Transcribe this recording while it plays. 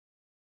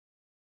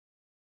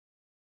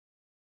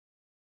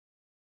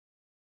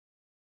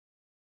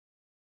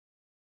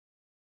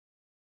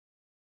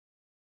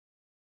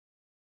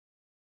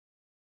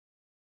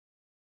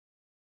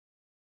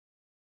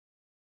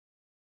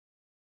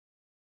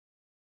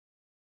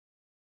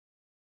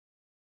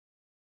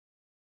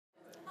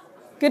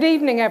Good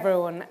evening,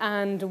 everyone,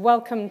 and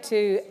welcome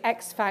to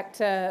X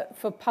Factor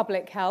for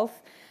Public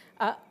Health.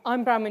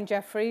 I'm Bronwyn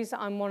Jeffries.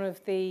 I'm one of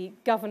the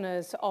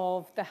governors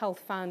of the Health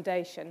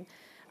Foundation,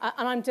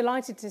 and I'm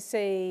delighted to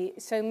see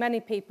so many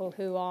people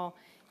who are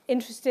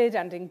interested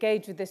and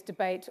engaged with this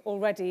debate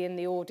already in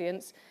the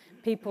audience,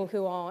 people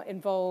who are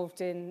involved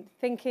in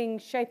thinking,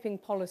 shaping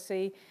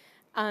policy,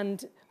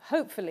 and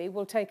hopefully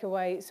will take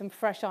away some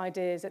fresh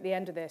ideas at the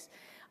end of this.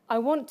 I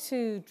want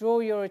to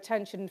draw your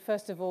attention,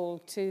 first of all,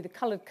 to the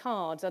coloured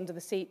cards under the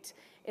seat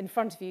in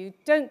front of you.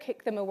 Don't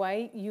kick them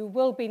away. You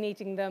will be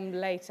needing them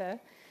later.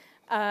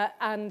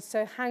 And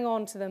so hang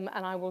on to them,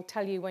 and I will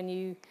tell you when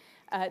you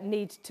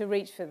need to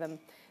reach for them.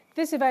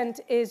 This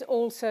event is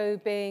also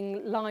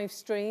being live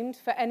streamed.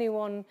 For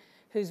anyone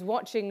who's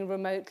watching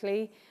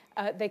remotely,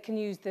 they can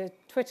use the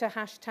Twitter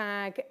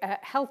hashtag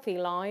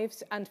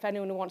 #HealthyLives, and for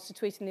anyone who wants to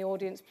tweet in the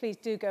audience, please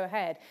do go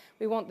ahead.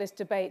 We want this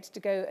debate to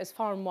go as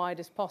far and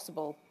wide as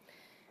possible.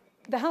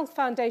 The Health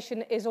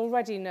Foundation is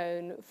already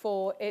known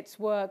for its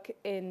work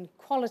in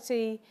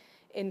quality,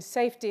 in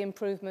safety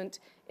improvement,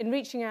 in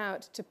reaching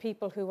out to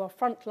people who are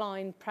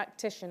frontline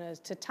practitioners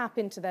to tap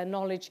into their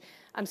knowledge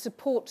and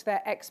support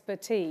their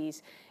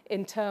expertise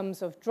in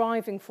terms of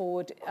driving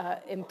forward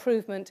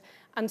improvement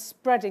and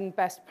spreading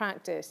best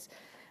practice.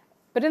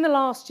 But in the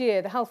last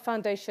year, the Health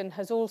Foundation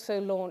has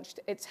also launched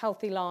its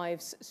Healthy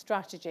Lives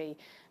strategy,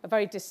 a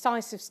very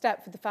decisive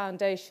step for the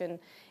Foundation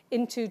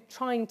into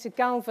trying to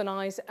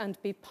galvanise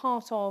and be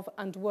part of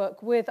and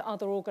work with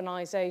other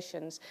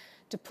organisations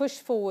to push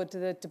forward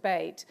the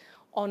debate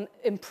on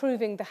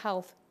improving the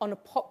health on a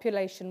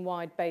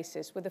population-wide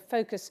basis, with a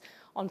focus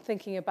on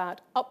thinking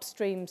about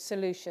upstream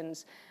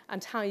solutions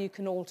and how you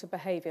can alter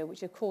behaviour,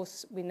 which of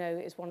course we know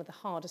is one of the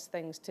hardest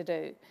things to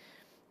do.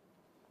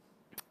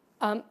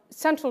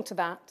 Central to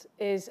that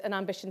is an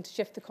ambition to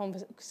shift the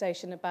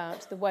conversation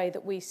about the way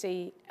that we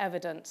see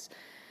evidence.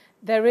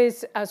 There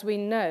is, as we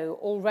know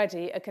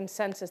already, a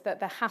consensus that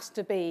there has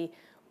to be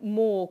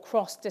more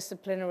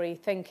cross-disciplinary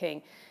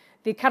thinking.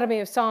 The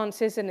Academy of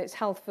Sciences, in its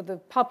Health for the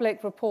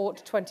Public report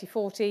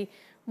 2040,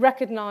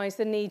 recognised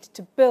the need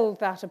to build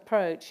that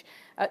approach,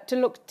 to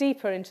look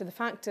deeper into the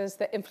factors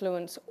that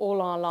influence all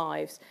our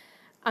lives,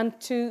 and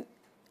to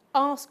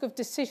ask of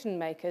decision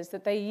makers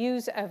that they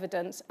use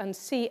evidence and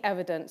see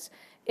evidence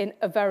in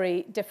a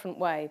very different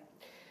way.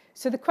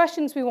 So the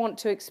questions we want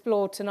to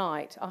explore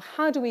tonight are: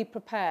 how do we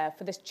prepare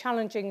for this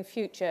challenging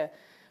future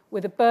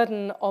with a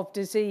burden of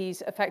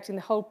disease affecting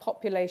the whole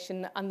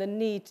population and the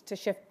need to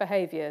shift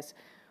behaviours?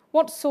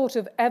 What sort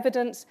of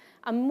evidence,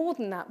 and more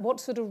than that, what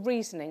sort of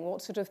reasoning,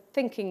 what sort of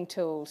thinking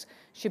tools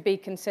should be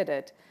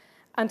considered?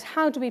 And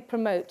how do we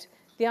promote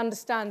the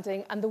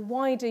understanding and the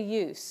wider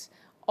use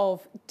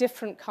of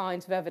different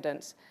kinds of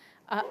evidence?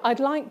 I'd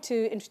like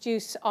to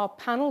introduce our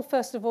panel.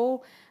 First of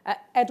all,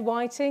 Ed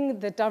Whiting,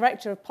 the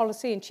Director of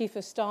Policy and Chief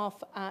of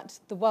Staff at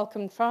the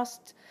Wellcome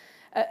Trust,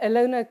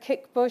 Ilona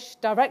Kickbush,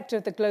 Director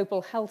of the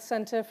Global Health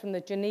Centre from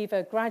the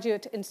Geneva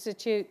Graduate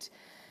Institute,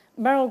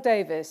 Meryl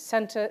Davis,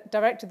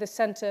 Director of the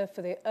Centre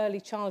for the Early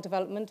Child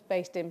Development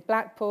based in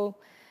Blackpool,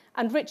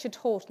 and Richard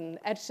Horton,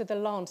 Editor of The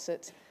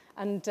Lancet,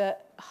 and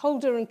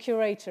holder and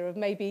curator of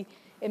maybe,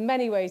 in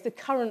many ways, the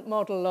current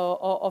model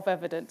of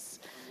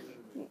evidence.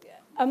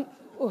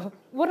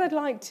 What I'd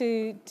like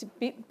to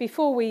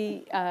before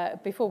we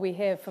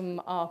hear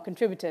from our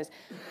contributors,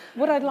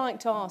 what I'd like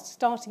to ask,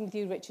 starting with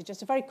you, Richard,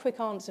 just a very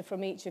quick answer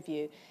from each of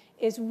you,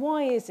 is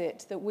why is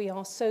it that we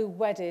are so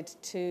wedded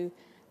to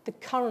the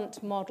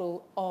current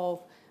model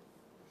of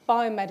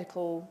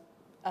biomedical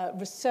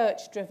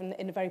research-driven,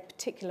 in a very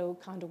particular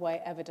kind of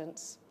way,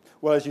 evidence?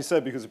 Well, as you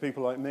said, because of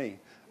people like me.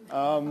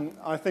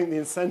 I think the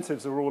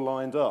incentives are all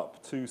lined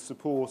up to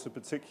support a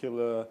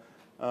particular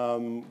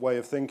way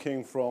of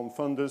thinking, from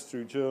funders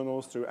through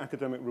journals, through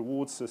academic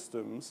reward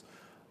systems,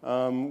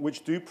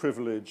 which do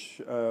privilege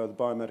the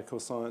biomedical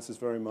sciences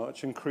very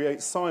much and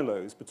create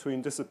silos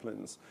between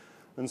disciplines.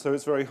 And so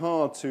it's very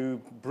hard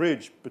to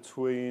bridge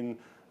between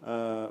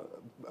a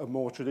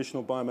more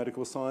traditional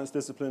biomedical science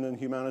discipline and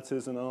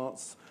humanities and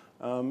arts,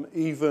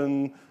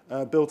 even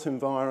built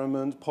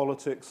environment,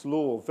 politics,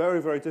 law.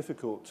 Very, very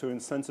difficult to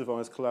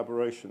incentivize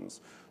collaborations.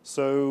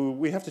 So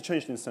we have to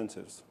change the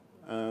incentives.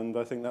 And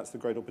I think that's the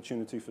great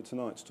opportunity for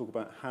tonight, to talk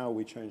about how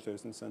we change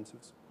those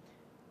incentives.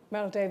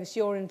 Meryl Davis,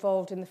 you're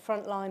involved in the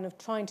front line of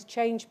trying to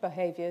change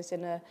behaviours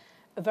in a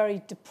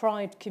very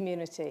deprived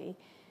community.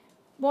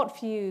 What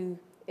for you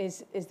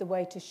is the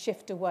way to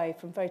shift away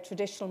from very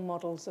traditional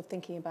models of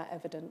thinking about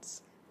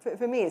evidence?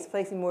 For me, it's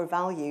placing more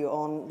value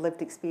on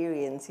lived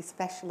experience,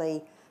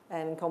 especially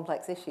in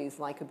complex issues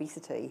like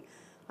obesity.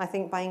 I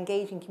think by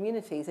engaging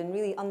communities and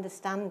really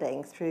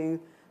understanding through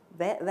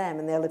them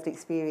and their lived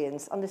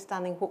experience,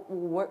 understanding what will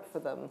work for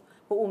them,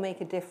 what will make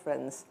a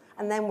difference,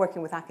 and then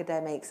working with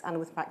academics and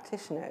with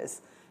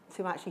practitioners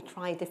to actually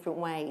try different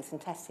ways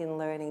and testing and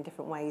learning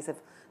different ways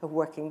of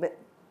working. But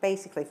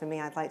basically, for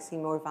me, I'd like to see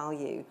more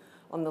value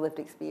on the lived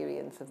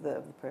experience of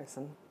the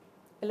person.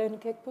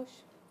 Ilona Kickbush?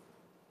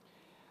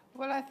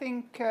 Well, I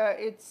think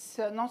it's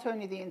not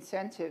only the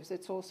incentives,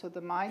 it's also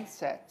the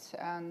mindset.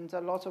 And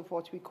a lot of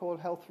what we call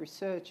health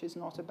research is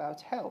not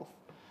about health.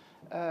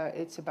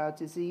 It's about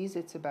disease,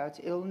 it's about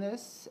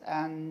illness.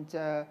 And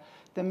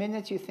the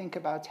minute you think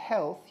about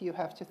health, you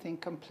have to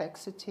think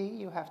complexity,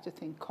 you have to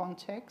think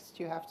context,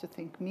 you have to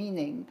think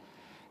meaning.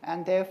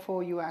 And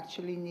therefore, you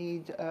actually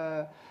need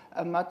a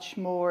much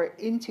more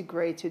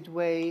integrated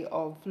way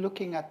of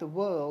looking at the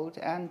world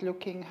and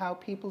looking how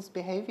people's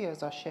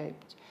behaviors are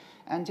shaped.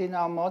 And in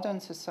our modern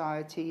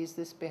societies,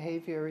 this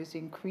behavior is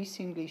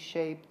increasingly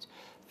shaped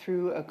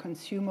through a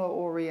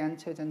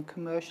consumer-oriented and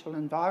commercial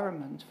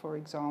environment, for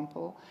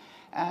example.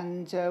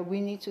 And we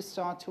need to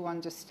start to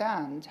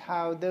understand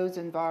how those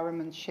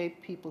environments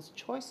shape people's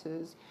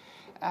choices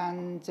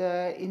and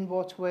in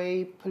what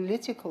way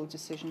political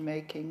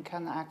decision-making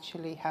can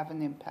actually have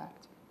an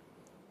impact.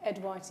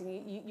 Ed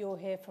Whiting, you're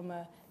here from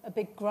a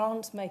big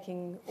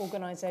grant-making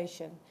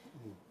organisation.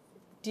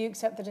 Do you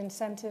accept that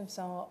incentives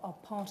are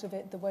part of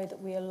it, the way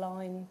that we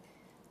align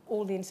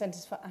all the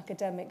incentives for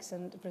academics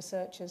and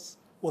researchers?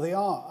 Well, they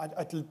are.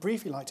 I'd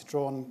briefly like to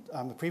draw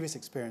on the previous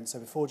experience. So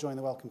before joining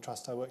the Wellcome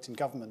Trust, I worked in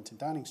government in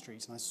Downing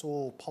Street, and I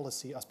saw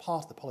policy as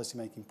part of the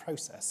policy-making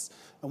process.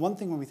 And one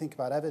thing when we think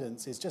about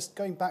evidence is just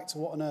going back to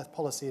what on earth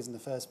policy is in the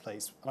first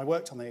place. And I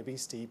worked on the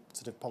obesity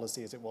sort of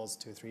policy as it was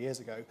 2 or 3 years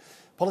ago.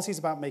 Policy is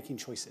about making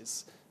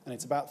choices. And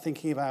it's about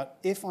thinking about,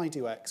 if I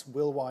do X,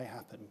 will Y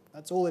happen?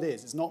 That's all it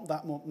is. It's not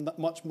that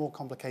much more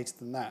complicated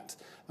than that.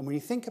 And when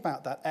you think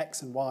about that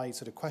X and Y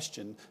sort of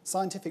question,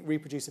 scientific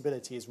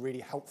reproducibility is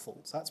really helpful.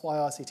 So that's why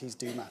RCTs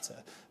do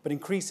matter. But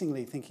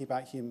increasingly thinking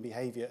about human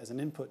behaviour as an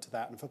input to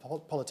that, and for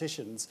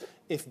politicians,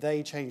 if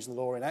they change the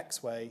law in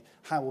X way,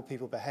 how will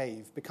people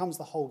behave, becomes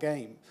the whole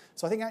game.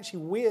 So I think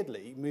actually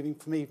weirdly, moving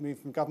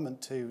from government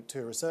to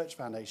a research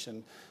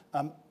foundation,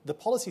 the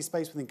policy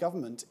space within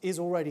government is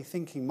already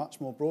thinking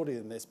much more broadly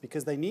than this,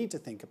 because they need to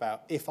think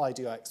about, if I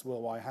do X,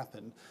 will Y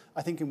happen?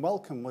 I think in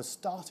Wellcome, we're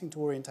starting to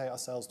orientate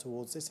ourselves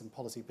towards this in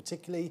policy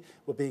particularly.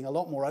 We're being a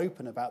lot more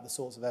open about the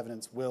sorts of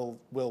evidence we'll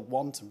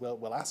want and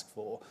we'll ask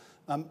for.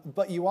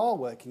 But you are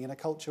working in a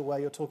culture where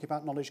you're talking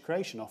about knowledge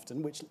creation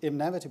often, which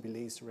inevitably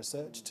leads to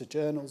research, to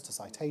journals, to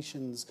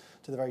citations,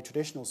 to the very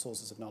traditional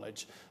sources of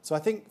knowledge. So I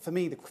think for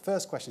me, the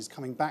first question is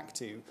coming back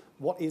to,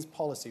 what is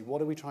policy?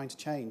 What are we trying to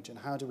change? And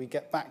how do we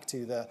get back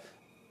to the,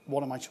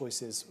 what are my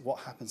choices? What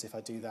happens if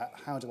I do that?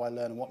 How do I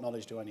learn? And what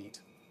knowledge do I need?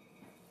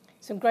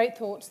 Some great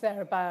thoughts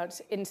there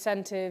about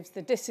incentives,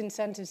 the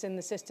disincentives in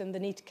the system, the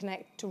need to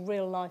connect to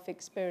real life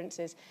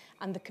experiences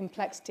and the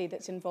complexity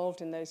that's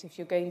involved in those if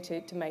you're going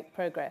to make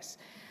progress.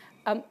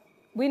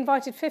 We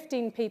invited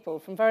 15 people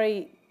from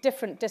very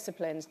different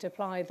disciplines to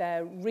apply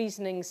their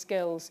reasoning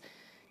skills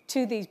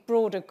to these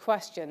broader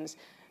questions,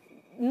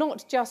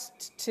 not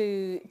just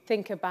to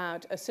think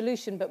about a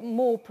solution, but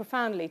more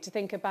profoundly to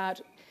think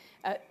about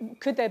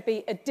could there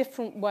be a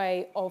different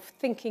way of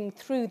thinking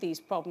through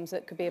these problems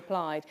that could be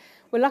applied?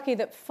 We're lucky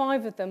that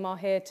 5 of them are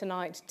here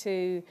tonight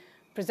to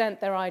present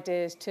their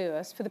ideas to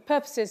us. For the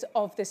purposes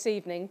of this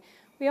evening,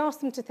 we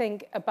asked them to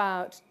think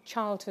about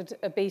childhood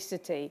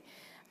obesity.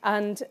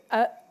 And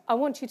I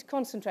want you to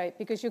concentrate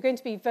because you're going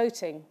to be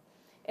voting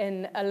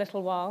in a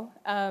little while.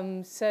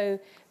 So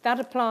that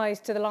applies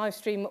to the live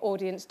stream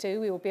audience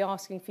too. We will be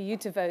asking for you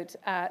to vote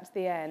at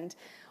the end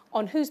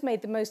on who's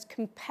made the most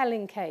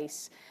compelling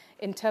case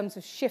in terms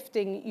of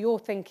shifting your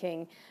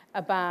thinking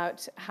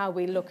about how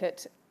we look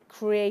at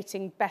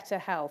creating better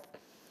health.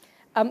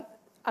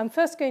 I'm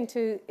first going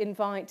to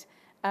invite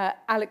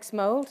Alex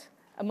Mould,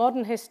 a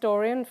modern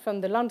historian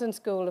from the London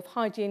School of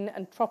Hygiene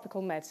and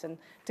Tropical Medicine,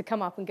 to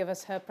come up and give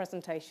us her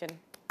presentation.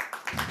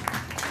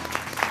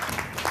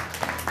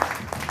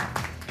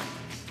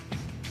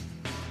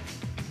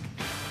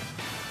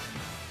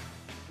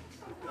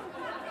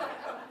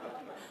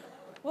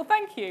 Well,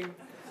 thank you,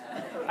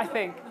 I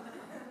think.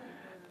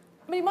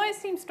 I mean, it might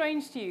seem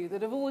strange to you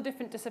that of all the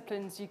different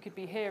disciplines you could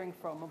be hearing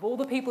from, of all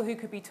the people who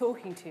could be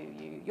talking to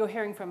you, you're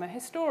hearing from a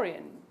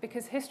historian,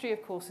 because history,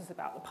 of course, is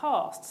about the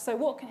past. So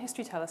what can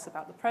history tell us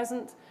about the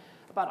present,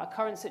 about our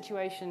current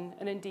situation,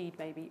 and indeed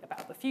maybe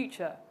about the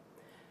future?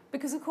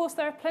 Because, of course,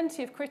 there are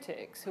plenty of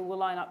critics who will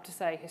line up to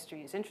say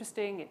history is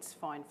interesting, it's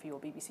fine for your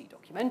BBC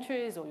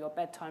documentaries or your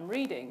bedtime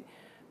reading,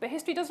 but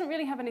history doesn't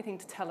really have anything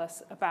to tell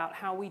us about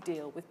how we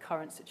deal with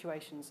current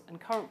situations and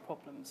current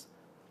problems.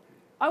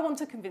 I want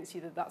to convince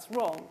you that that's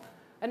wrong,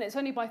 and it's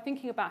only by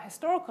thinking about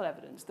historical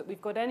evidence that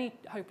we've got any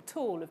hope at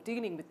all of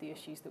dealing with the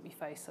issues that we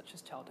face, such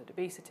as childhood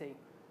obesity.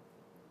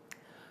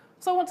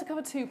 So I want to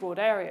cover 2 broad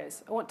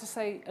areas. I want to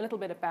say a little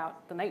bit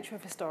about the nature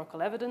of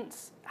historical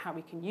evidence, how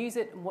we can use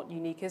it, and what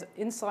unique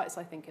insights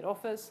I think it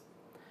offers.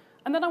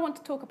 And then I want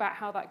to talk about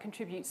how that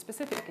contributes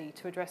specifically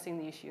to addressing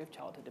the issue of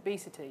childhood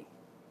obesity.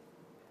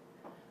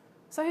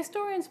 So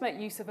historians make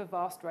use of a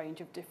vast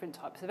range of different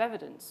types of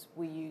evidence.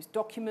 We use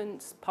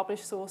documents,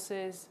 published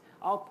sources,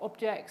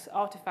 objects,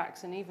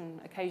 artifacts, and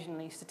even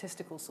occasionally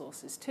statistical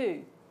sources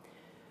too.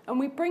 And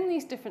we bring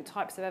these different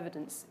types of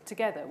evidence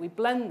together. We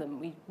blend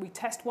them. We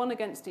test one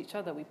against each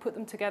other. We put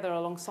them together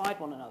alongside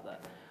one another.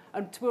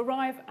 and to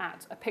arrive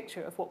at a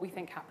picture of what we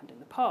think happened in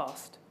the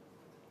past.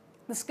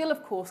 The skill,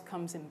 of course,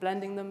 comes in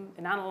blending them,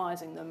 in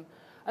analysing them,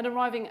 and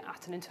arriving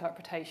at an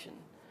interpretation.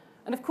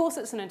 And of course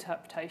it's an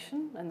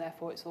interpretation, and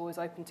therefore it's always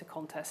open to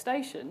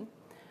contestation.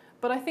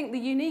 But I think the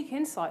unique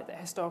insight that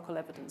historical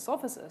evidence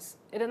offers us,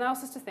 it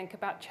allows us to think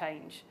about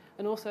change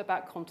and also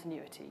about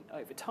continuity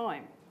over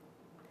time.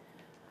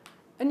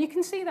 And you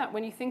can see that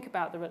when you think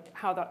about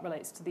how that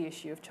relates to the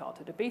issue of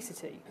childhood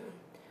obesity.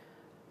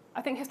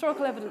 I think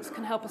historical evidence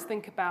can help us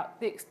think about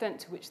the extent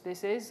to which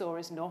this is or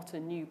is not a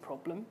new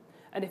problem,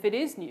 and if it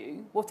is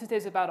new, what it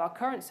is about our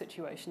current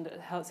situation that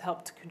has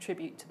helped to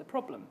contribute to the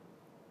problem,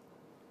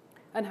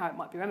 and how it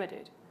might be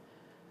remedied.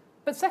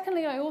 But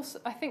secondly,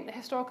 I think that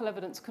historical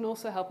evidence can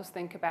also help us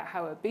think about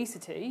how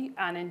obesity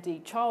and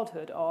indeed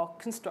childhood are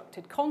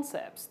constructed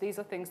concepts. These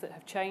are things that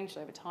have changed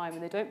over time,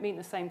 and they don't mean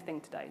the same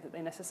thing today that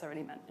they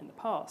necessarily meant in the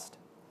past.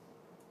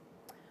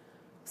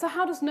 So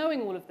how does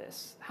knowing all of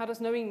this, how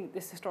does knowing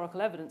this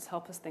historical evidence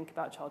help us think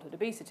about childhood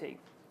obesity?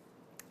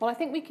 Well, I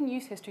think we can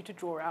use history to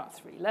draw out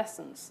 3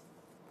 lessons.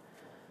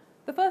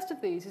 The first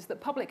of these is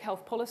that public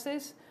health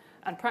policies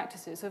and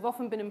practices have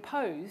often been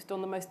imposed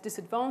on the most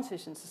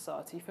disadvantaged in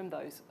society from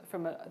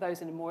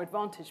those in a more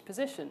advantaged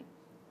position.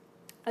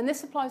 And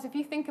this applies if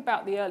you think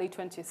about the early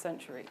 20th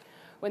century,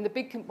 when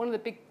one of the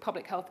big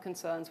public health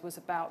concerns was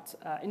about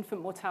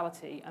infant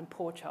mortality and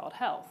poor child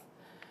health.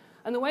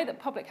 And the way that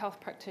public health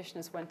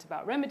practitioners went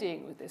about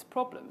remedying with this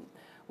problem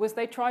was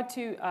they tried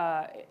to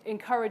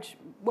encourage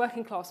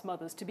working class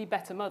mothers to be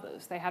better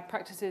mothers. They had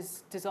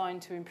practices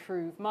designed to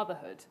improve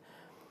motherhood.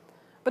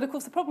 But of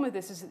course, the problem with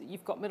this is that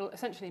you've got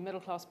essentially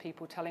middle-class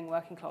people telling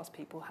working-class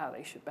people how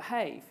they should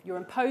behave. You're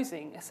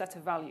imposing a set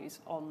of values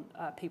on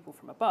people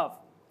from above.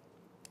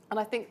 And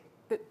I think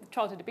that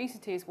childhood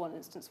obesity is one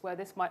instance where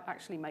this might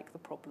actually make the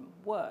problem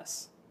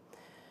worse.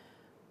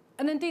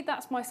 And indeed,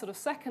 that's my sort of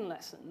second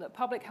lesson, that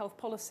public health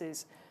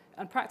policies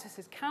and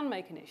practices can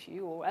make an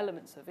issue, or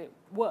elements of it,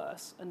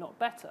 worse and not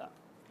better.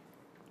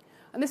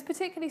 And this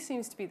particularly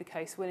seems to be the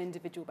case when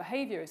individual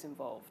behaviour is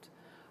involved.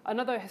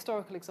 Another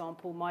historical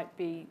example might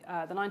be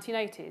the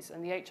 1980s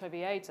and the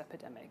HIV/AIDS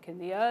epidemic. In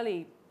the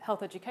early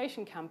health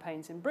education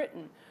campaigns in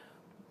Britain,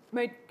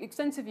 made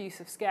extensive use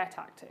of scare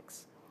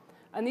tactics.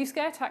 And these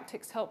scare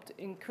tactics helped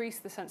increase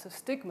the sense of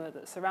stigma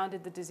that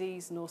surrounded the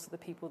disease and also the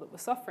people that were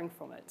suffering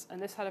from it.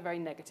 And this had a very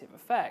negative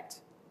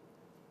effect.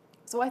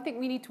 So I think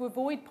we need to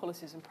avoid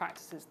policies and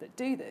practices that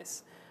do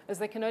this, as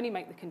they can only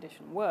make the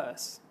condition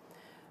worse.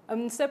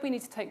 And instead, we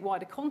need to take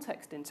wider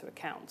context into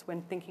account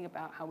when thinking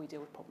about how we deal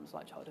with problems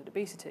like childhood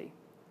obesity.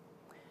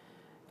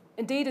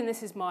 Indeed, and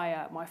this is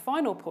my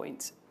final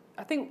point,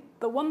 I think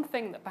the one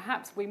thing that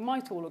perhaps we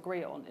might all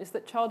agree on is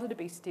that childhood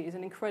obesity is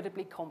an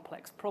incredibly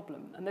complex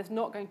problem, and there's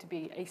not going to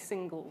be a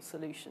single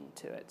solution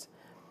to it.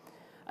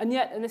 And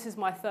yet, and this is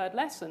my third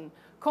lesson,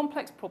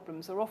 complex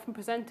problems are often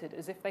presented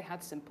as if they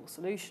had simple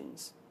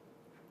solutions.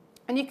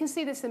 And you can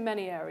see this in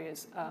many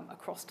areas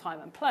across time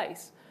and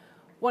place.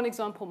 One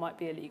example might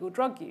be illegal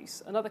drug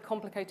use, another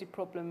complicated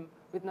problem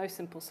with no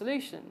simple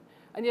solution.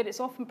 And yet it's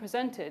often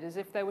presented as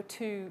if there were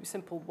 2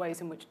 simple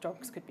ways in which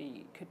drugs could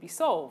be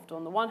solved.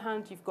 On the one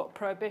hand, you've got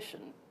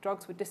prohibition.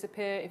 Drugs would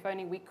disappear if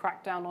only we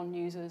cracked down on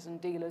users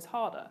and dealers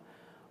harder.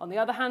 On the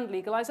other hand,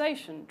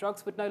 legalization.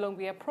 Drugs would no longer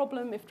be a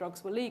problem if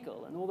drugs were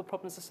legal, and all the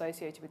problems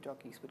associated with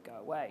drug use would go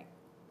away.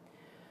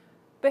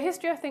 But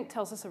history, I think,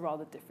 tells us a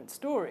rather different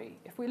story.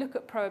 If we look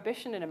at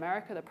prohibition in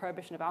America, the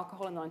prohibition of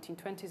alcohol in the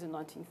 1920s and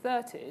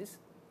 1930s,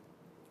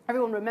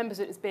 everyone remembers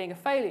it as being a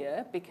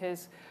failure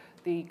because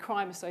the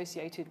crime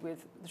associated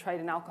with the trade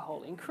in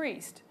alcohol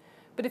increased.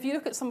 But if you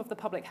look at some of the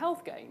public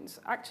health gains,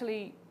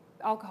 actually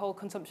alcohol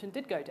consumption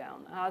did go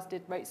down, as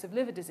did rates of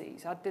liver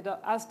disease,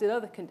 as did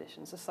other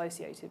conditions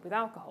associated with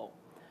alcohol.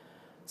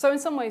 So in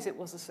some ways it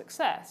was a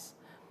success.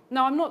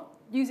 Now, I'm not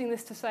using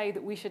this to say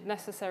that we should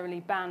necessarily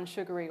ban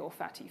sugary or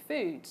fatty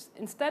foods.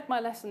 Instead, my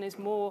lesson is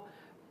more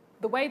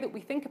the way that we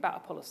think about a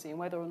policy and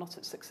whether or not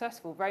it's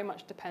successful very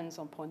much depends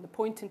on the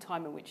point in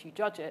time in which you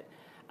judge it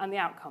and the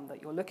outcome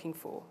that you're looking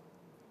for.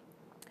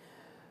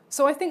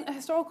 So I think a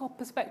historical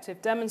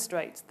perspective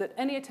demonstrates that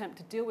any attempt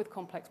to deal with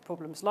complex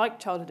problems like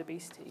childhood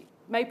obesity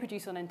may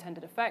produce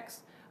unintended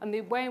effects, and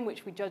the way in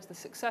which we judge the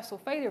success or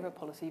failure of a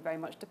policy very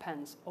much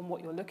depends on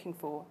what you're looking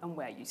for and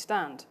where you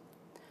stand.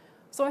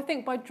 So I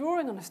think by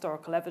drawing on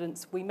historical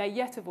evidence, we may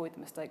yet avoid the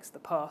mistakes of the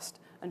past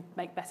and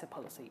make better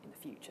policy in the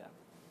future.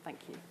 Thank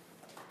you.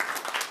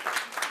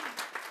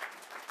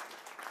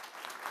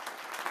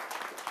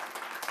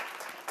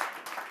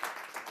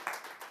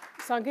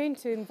 So I'm going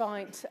to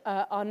invite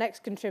our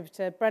next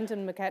contributor,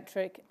 Brendan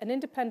McGetrick, an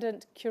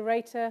independent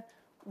curator,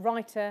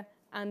 writer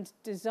and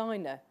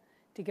designer,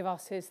 to give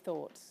us his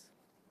thoughts.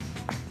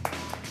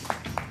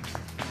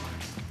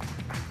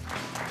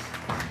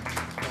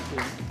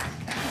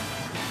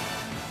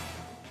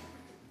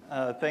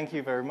 Thank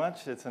you very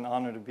much. It's an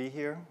honor to be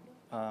here.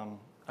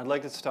 I'd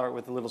like to start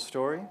with a little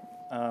story.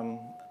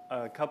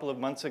 A couple of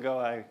months ago,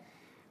 I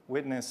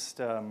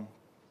witnessed,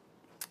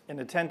 in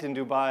a tent in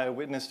Dubai, I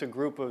witnessed a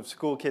group of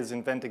school kids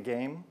invent a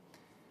game.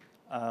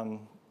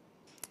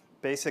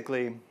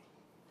 basically,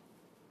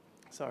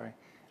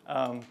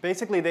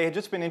 basically they had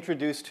just been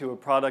introduced to a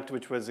product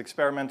which was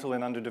experimental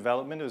and under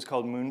development. It was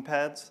called moon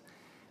pads.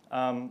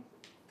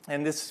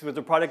 And this was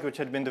a product which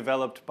had been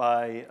developed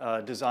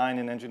by design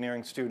and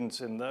engineering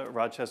students in the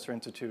Rochester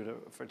Institute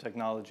for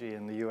Technology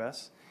in the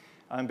US.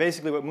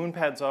 Basically what moon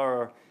pads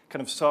are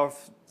kind of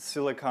soft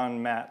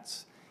silicon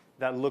mats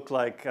that look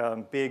like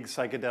big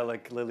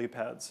psychedelic lily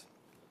pads.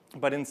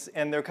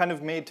 And they're kind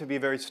of made to be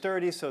very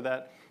sturdy so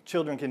that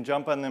children can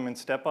jump on them and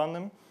step on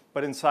them.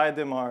 But inside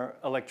them are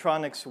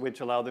electronics which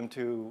allow them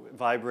to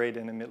vibrate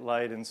and emit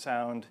light and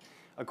sound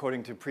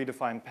according to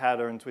predefined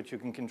patterns which you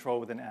can control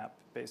with an app,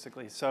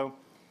 basically. So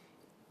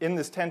in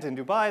this tent in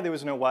Dubai, there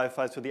was no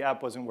Wi-Fi, so the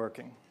app wasn't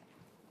working.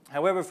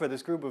 However, for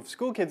this group of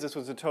school kids, this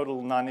was a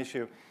total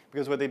non-issue,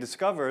 because what they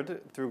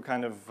discovered through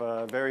kind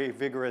of very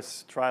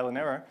vigorous trial and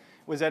error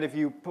was that if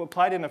you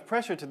applied enough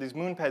pressure to these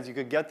moon pads, you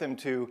could get them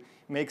to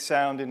make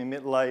sound and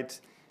emit light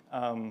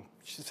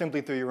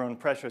simply through your own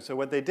pressure. So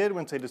what they did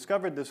once they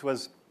discovered this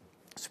was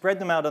spread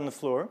them out on the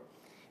floor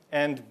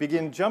and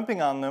begin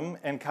jumping on them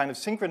and kind of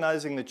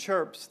synchronizing the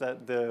chirps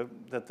that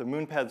the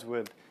moon pads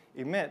would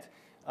emit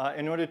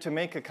in order to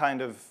make a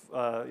kind of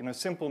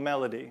simple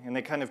melody. And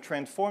they kind of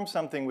transformed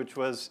something which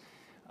was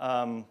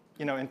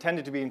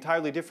intended to be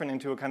entirely different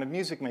into a kind of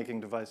music-making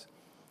device.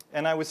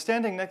 And I was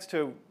standing next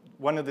to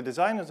one of the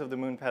designers of the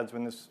moon pads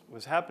when this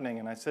was happening,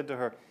 and I said to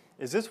her,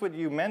 "Is this what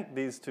you meant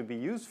these to be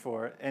used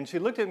for?" And she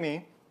looked at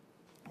me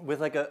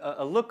with like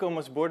a look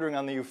almost bordering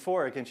on the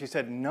euphoric, and she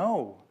said,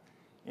 "No."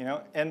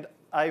 And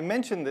I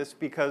mentioned this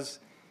because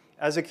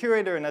as a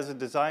curator and as a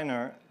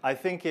designer, I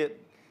think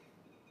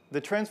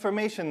the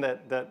transformation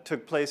that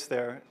took place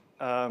there,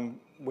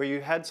 where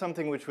you had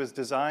something which was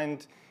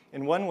designed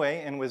in one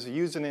way and was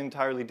used in an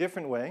entirely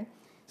different way,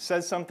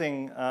 says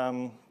something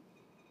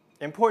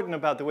important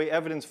about the way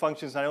evidence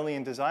functions not only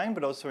in design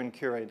but also in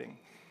curating.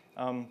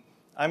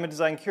 I'm a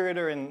design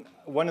curator, and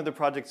one of the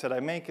projects that I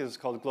make is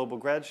called Global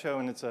Grad Show,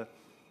 and it's an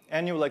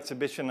annual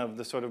exhibition of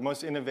the sort of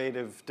most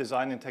innovative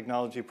design and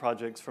technology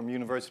projects from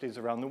universities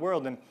around the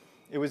world. And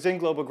it was in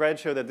Global Grad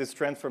Show that this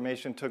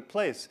transformation took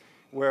place,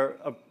 where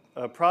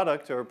a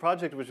product or a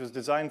project which was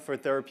designed for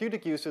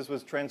therapeutic uses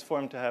was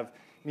transformed to have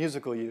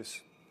musical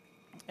use.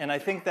 And I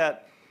think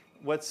that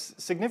what's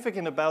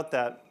significant about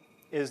that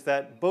is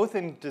that both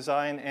in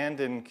design and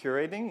in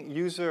curating,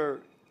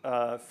 user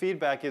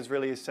feedback is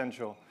really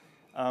essential.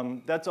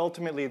 That's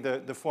ultimately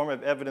the form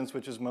of evidence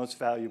which is most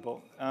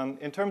valuable.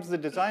 In terms of the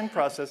design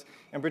process,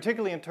 and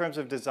particularly in terms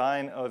of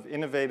design of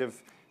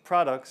innovative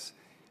products,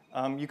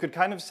 you could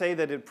kind of say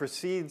that it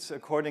proceeds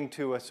according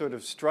to a sort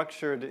of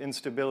structured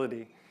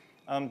instability.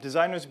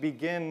 Designers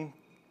begin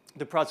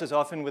the process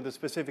often with a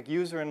specific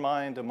user in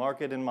mind, a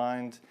market in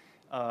mind,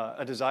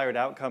 a desired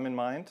outcome in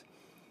mind.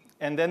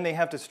 And then they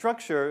have to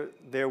structure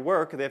their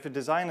work. They have to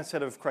design a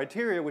set of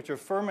criteria which are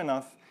firm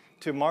enough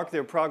to mark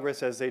their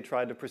progress as they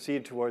try to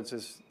proceed towards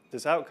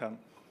this outcome.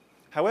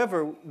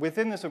 However,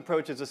 within this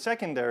approach is a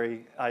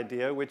secondary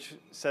idea which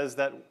says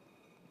that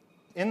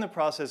in the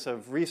process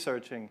of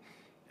researching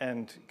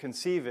and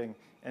conceiving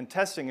and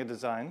testing a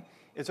design,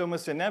 it's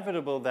almost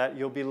inevitable that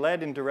you'll be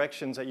led in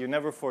directions that you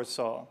never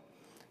foresaw.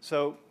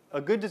 So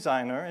a good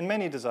designer, and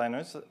many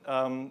designers,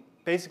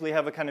 basically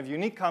have a kind of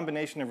unique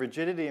combination of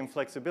rigidity and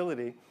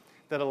flexibility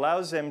that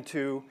allows them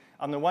to,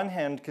 on the one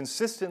hand,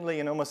 consistently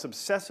and almost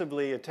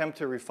obsessively attempt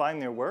to refine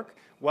their work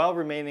while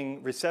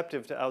remaining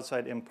receptive to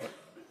outside input.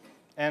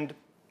 And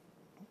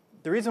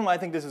the reason why I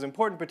think this is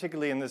important,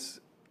 particularly in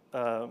this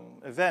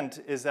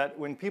event, is that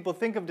when people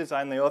think of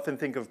design, they often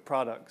think of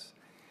products.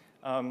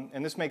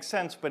 And this makes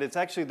sense, but it's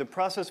actually the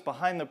process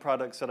behind the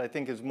products that I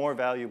think is more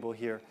valuable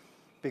here.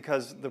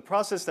 Because the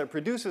process that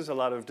produces a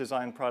lot of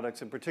design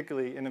products, and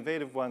particularly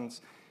innovative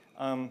ones,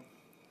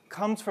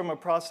 comes from a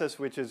process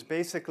which is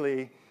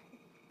basically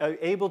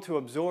able to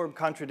absorb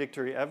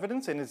contradictory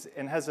evidence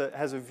and has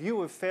a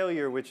view of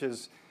failure which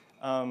is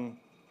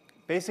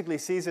basically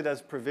sees it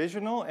as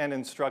provisional and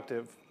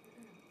instructive.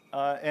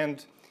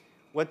 And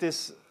what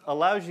this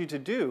allows you to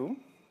do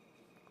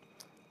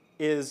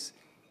is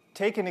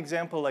take an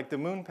example like the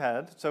moon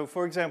pad. So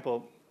for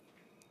example,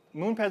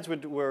 moon pads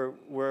were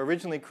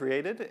originally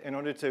created in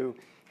order to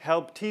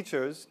help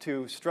teachers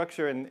to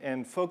structure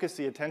and focus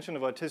the attention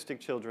of autistic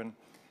children.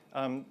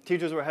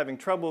 Teachers were having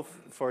trouble,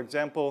 for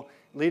example,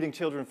 leading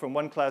children from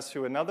one class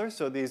to another.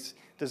 So these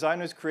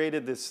designers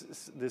created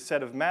this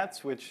set of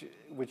mats, which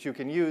you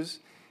can use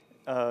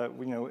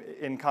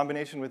in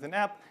combination with an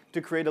app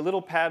to create a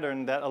little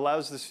pattern that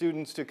allows the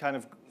students to kind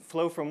of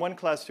flow from one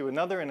class to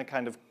another in a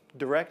kind of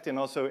direct and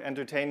also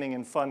entertaining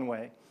and fun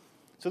way.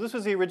 So this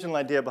was the original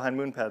idea behind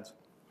moon pads.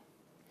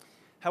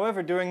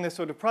 However, during this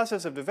sort of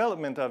process of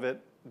development of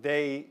it,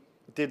 they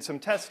did some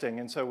testing.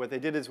 And so what they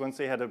did is once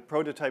they had a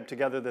prototype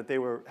together that they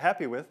were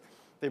happy with,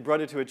 they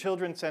brought it to a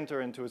children's center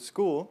and to a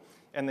school,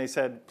 and they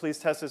said, please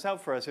test this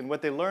out for us. And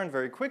what they learned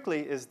very quickly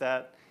is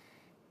that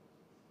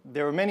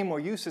there were many more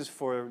uses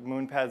for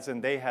moon pads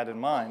than they had in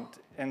mind.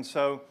 And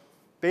so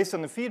based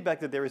on the feedback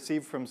that they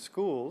received from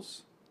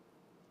schools,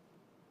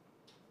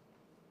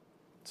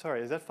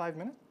 sorry, is that 5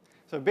 minutes?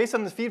 So based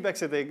on the feedbacks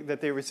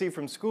that they received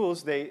from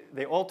schools, they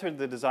altered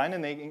the design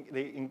and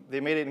they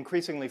made it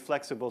increasingly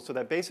flexible so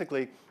that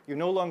basically you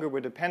no longer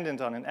were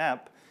dependent on an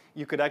app.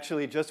 You could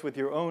actually just with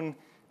your own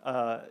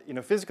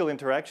physical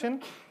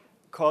interaction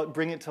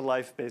bring it to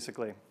life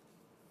basically.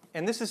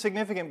 And this is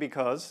significant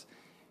because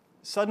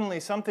suddenly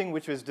something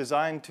which was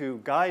designed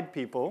to guide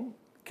people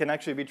can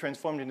actually be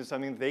transformed into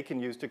something they can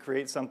use to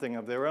create something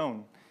of their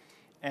own.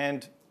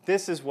 And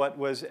this is what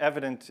was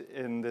evident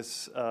in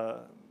this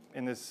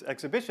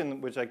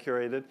exhibition which I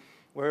curated,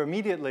 where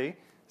immediately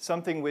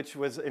something which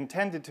was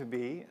intended to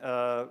be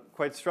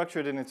quite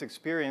structured in its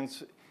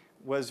experience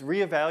was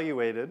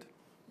reevaluated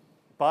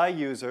by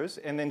users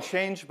and then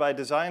changed by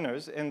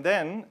designers, and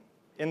then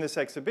in this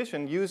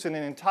exhibition used in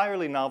an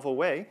entirely novel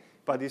way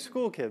by these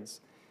school kids.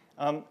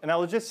 And I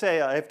will just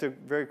say, I have to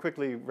very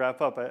quickly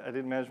wrap up, I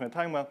didn't manage my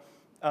time well.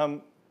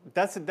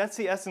 That's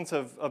the essence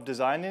of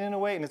designing in a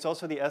way, and it's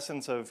also the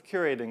essence of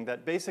curating,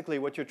 that basically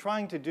what you're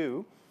trying to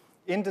do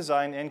in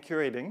design and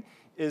curating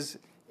is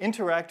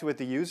interact with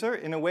the user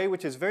in a way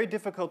which is very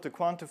difficult to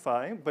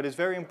quantify, but is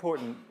very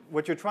important.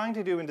 What you're trying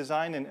to do in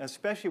design, and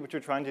especially what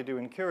you're trying to do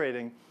in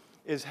curating,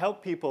 is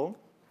help people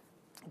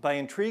by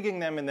intriguing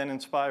them and then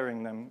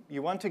inspiring them.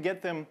 You want to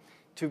get them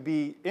to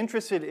be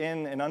interested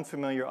in an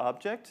unfamiliar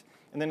object,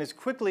 and then as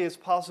quickly as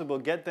possible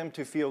get them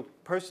to feel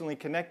personally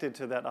connected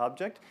to that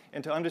object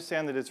and to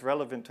understand that it's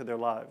relevant to their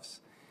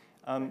lives.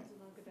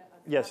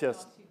 Yes.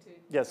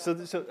 Yes,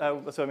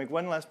 so I make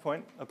one last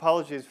point.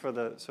 Apologies for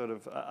the sort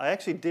of, I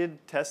actually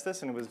did test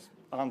this and it was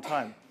on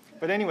time.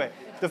 But anyway,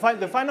 the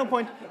final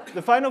point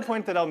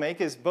that I'll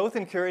make is both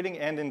in curating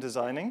and in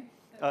designing,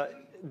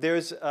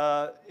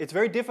 it's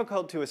very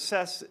difficult to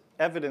assess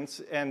evidence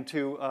and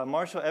to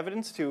marshal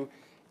evidence to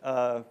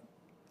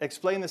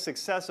explain the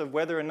success of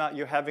whether or not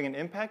you're having an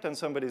impact on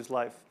somebody's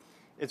life.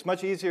 It's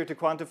much easier to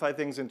quantify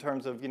things in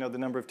terms of the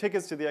number of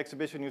tickets to the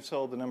exhibition you've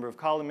sold, the number of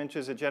column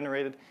inches it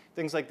generated,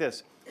 things like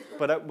this.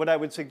 But what I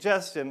would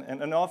suggest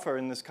and offer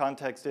in this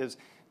context is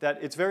that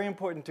it's very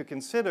important to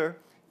consider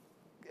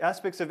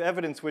aspects of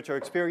evidence which are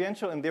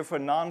experiential and therefore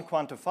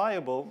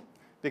non-quantifiable,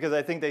 because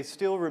I think they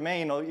still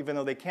remain, even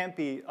though they can't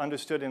be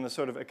understood in the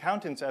sort of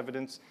accountant's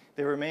evidence,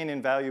 they remain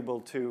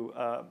invaluable to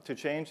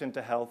change and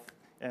to health,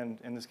 and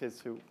in this case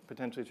to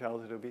potentially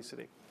childhood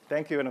obesity.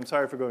 Thank you, and I'm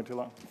sorry for going too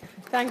long.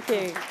 Thank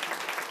you.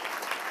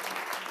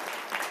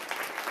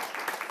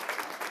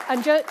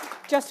 And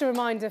just a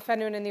reminder for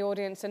anyone in the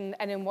audience and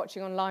anyone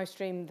watching on live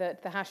stream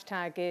that the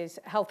hashtag is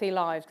Healthy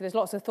Lives, because there's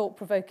lots of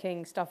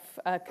thought-provoking stuff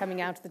coming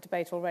out of the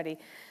debate already.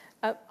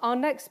 Our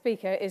next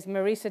speaker is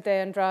Marisa de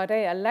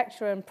Andrade, a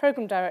lecturer and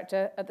program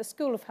director at the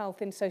School of Health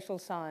in Social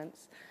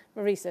Science.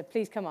 Marisa,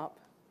 please come up.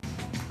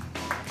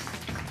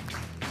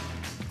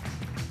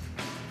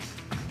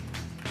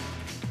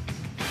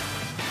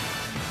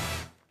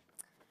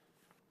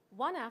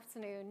 One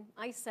afternoon,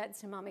 I said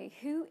to Mummy,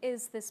 "Who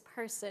is this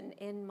person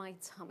in my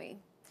tummy?"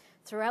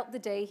 Throughout the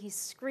day, he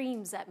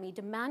screams at me,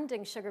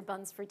 demanding sugar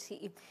buns for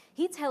tea.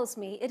 He tells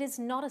me it is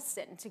not a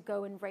sin to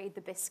go and raid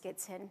the biscuit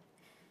tin.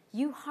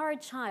 "You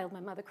horrid child," my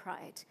mother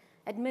cried.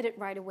 "Admit it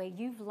right away,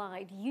 you've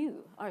lied.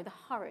 You are the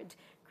horrid,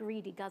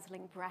 greedy,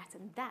 guzzling brat,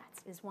 and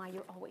that is why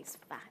you're always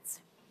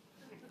fat."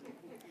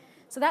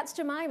 So that's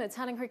Jemima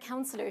telling her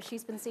counselor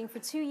she's been seeing for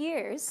 2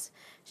 years,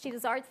 she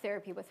does art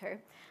therapy with her,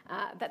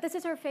 that this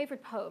is her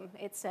favorite poem.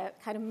 It's a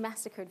kind of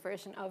massacred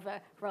version of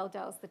Roald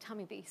Dahl's The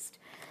Tummy Beast.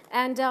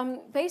 And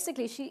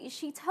basically,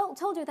 she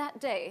told her that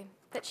day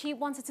that she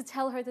wanted to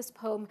tell her this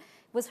poem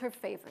was her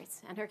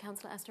favorite, and her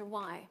counselor asked her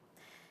why.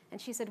 And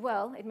she said,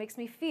 "Well, it makes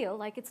me feel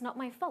like it's not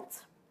my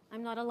fault.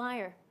 I'm not a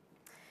liar."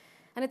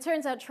 And it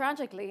turns out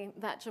tragically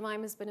that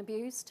Jemima's been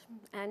abused,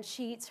 and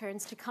she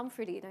turns to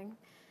comfort eating.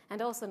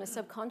 And also on a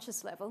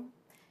subconscious level,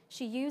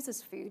 she uses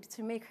food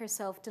to make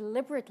herself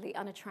deliberately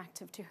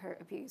unattractive to her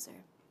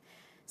abuser.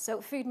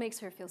 So food makes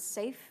her feel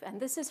safe, and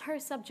this is her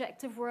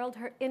subjective world,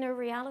 her inner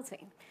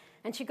reality.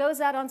 And she goes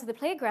out onto the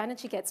playground and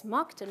she gets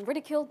mocked and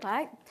ridiculed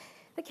by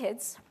the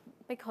kids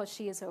because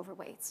she is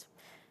overweight.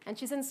 And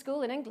she's in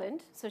school in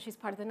England, so she's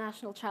part of the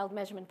National Child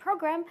Measurement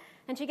Program,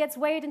 and she gets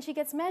weighed and she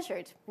gets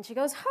measured. And she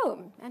goes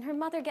home, and her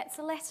mother gets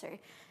a letter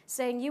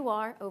saying, "You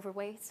are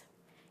overweight.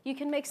 You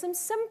can make some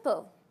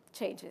simple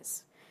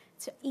changes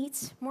to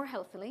eat more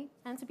healthily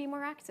and to be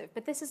more active."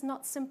 But this is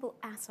not simple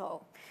at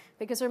all,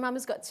 because her mum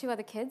has got 2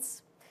 other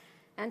kids,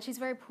 and she's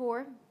very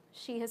poor.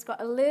 She has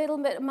got a little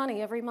bit of money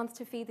every month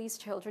to feed these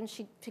children.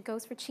 She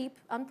goes for cheap,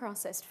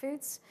 unprocessed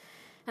foods.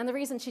 And the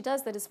reason she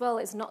does that as well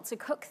is not to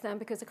cook them,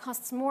 because it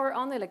costs more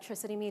on the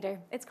electricity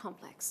meter. It's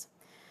complex.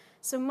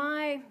 So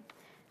my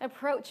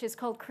approach is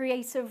called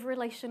creative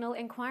relational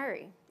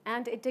inquiry,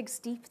 and it digs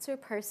deep to a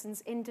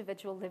person's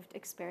individual lived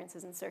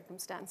experiences and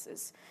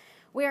circumstances.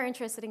 We are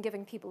interested in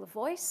giving people a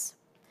voice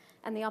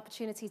and the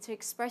opportunity to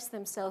express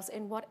themselves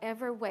in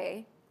whatever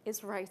way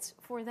is right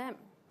for them.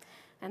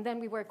 And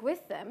then we work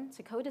with them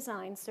to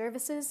co-design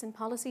services and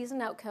policies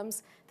and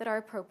outcomes that are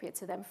appropriate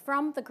to them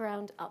from the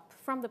ground up,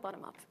 from the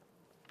bottom up.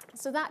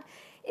 So that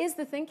is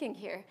the thinking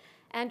here.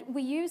 And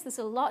we use this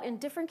a lot in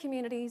different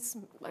communities.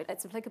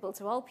 It's applicable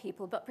to all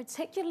people, but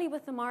particularly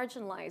with the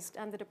marginalized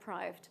and the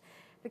deprived,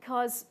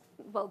 because,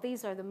 well,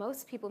 these are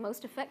the people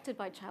most affected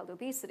by child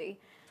obesity.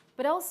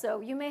 But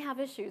also, you may have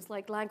issues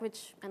like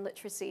language and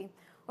literacy,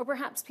 or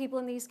perhaps people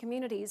in these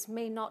communities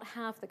may not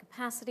have the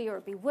capacity or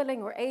be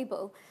willing or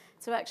able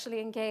to actually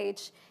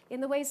engage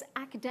in the ways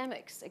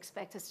academics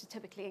expect us to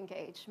typically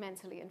engage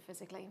mentally and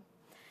physically.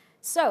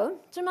 So,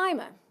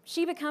 Jemima,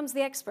 she becomes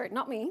the expert,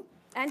 not me,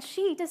 and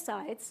she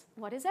decides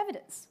what is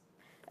evidence.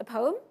 A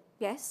poem?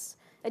 Yes.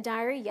 A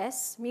diary?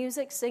 Yes.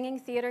 Music, singing,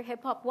 theater,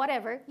 hip-hop,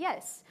 whatever?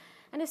 Yes.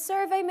 And a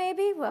survey,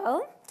 maybe?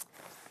 Well,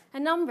 a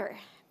number.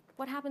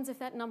 What happens if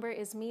that number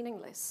is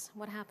meaningless?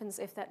 What happens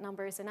if that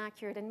number is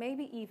inaccurate and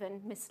maybe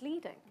even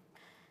misleading?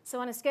 So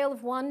on a scale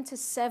of 1 to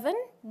 7,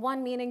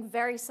 1 meaning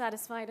very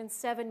satisfied and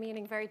 7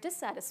 meaning very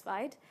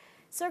dissatisfied,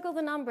 circle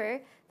the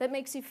number that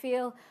makes you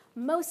feel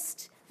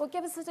most, well,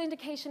 give us an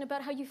indication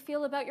about how you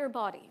feel about your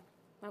body.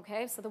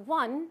 Okay, so the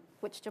 1,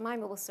 which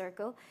Jemima will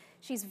circle,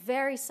 she's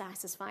very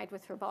satisfied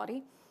with her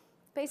body,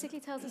 basically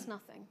tells us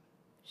nothing.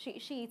 She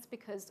eats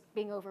because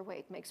being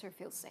overweight makes her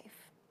feel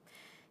safe.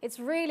 It's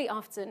really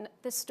often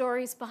the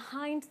stories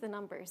behind the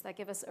numbers that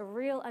give us a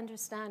real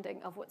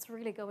understanding of what's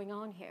really going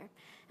on here.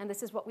 And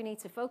this is what we need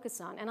to focus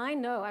on. And I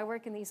know, I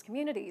work in these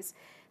communities,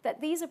 that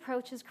these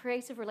approaches,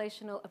 creative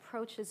relational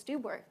approaches, do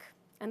work.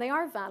 And they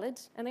are valid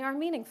and they are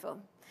meaningful.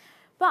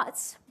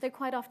 But they're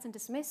quite often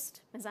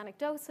dismissed as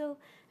anecdotal,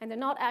 and they're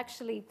not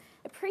actually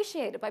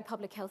appreciated by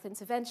public health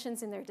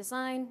interventions in their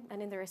design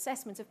and in their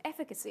assessment of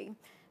efficacy,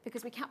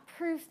 because we can't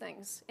prove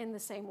things in the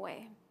same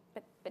way.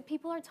 But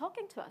people are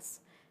talking to us.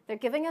 They're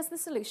giving us the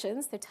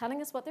solutions, they're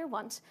telling us what they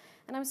want,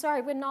 and I'm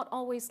sorry, we're not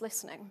always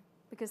listening,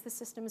 because the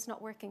system is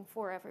not working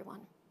for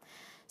everyone.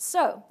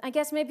 So, I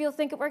guess maybe you'll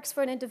think it works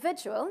for an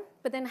individual,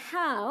 but then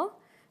how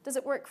does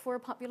it work for a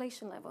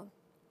population level?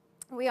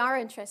 We are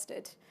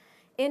interested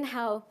in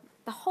how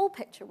the whole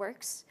picture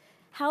works,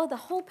 how the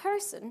whole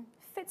person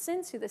fits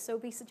into this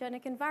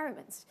obesogenic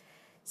environment.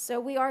 So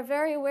we are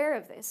very aware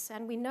of this,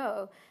 and we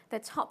know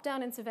that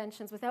top-down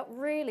interventions without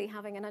really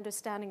having an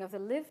understanding of the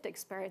lived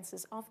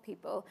experiences of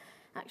people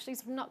actually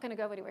is not going to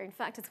go anywhere. In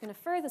fact, it's going to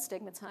further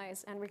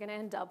stigmatize, and we're going to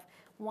end up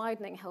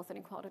widening health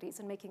inequalities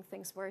and making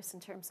things worse in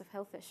terms of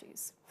health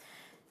issues.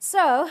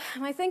 So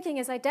my thinking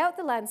is I doubt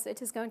the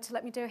Lancet is going to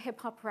let me do a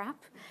hip-hop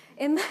rap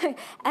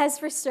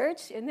as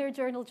research in their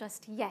journal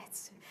just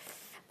yet.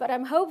 But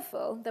I'm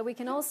hopeful that we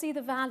can all see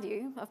the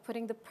value of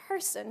putting the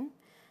person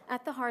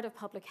at the heart of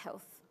public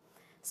health.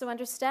 So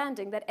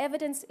understanding that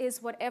evidence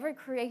is whatever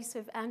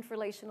creative and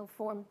relational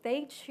form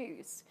they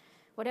choose,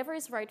 whatever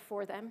is right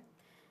for them.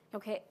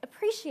 Okay,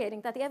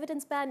 appreciating that the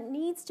evidence band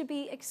needs to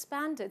be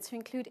expanded to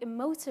include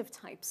emotive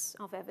types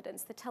of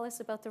evidence that tell us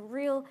about the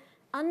real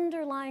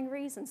underlying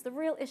reasons, the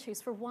real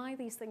issues for why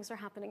these things are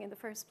happening in the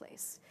first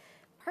place.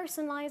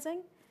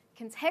 Personalizing,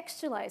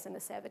 contextualizing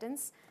this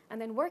evidence,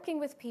 and then working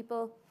with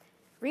people,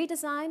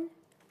 redesign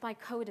by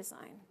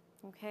co-design.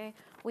 Okay?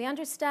 We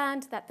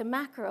understand that the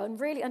macro, and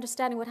really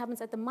understanding what happens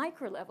at the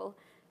micro level,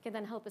 can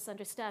then help us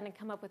understand and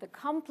come up with a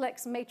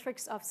complex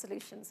matrix of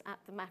solutions at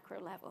the macro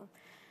level.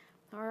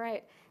 All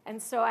right,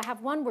 and so I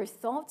have one more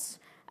thought,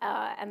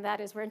 and that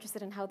is we're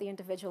interested in how the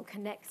individual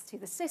connects to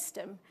the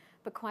system,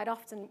 but quite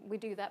often we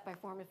do that by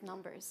form of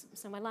numbers.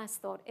 So my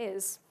last thought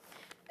is,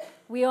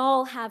 we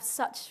all have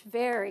such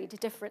varied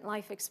different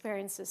life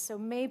experiences, so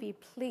maybe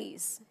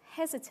please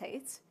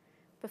hesitate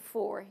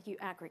before you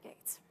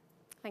aggregate.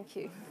 Thank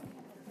you.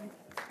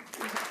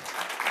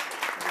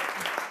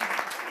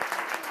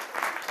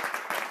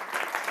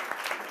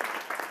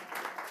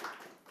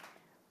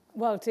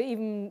 Well, to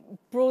even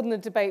broaden the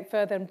debate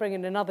further and bring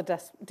in another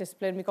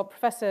discipline, we've got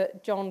Professor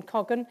John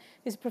Coggon,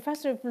 who's a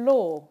professor of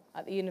law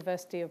at the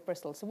University of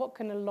Bristol. So what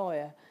can a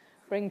lawyer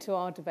bring to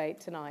our debate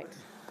tonight?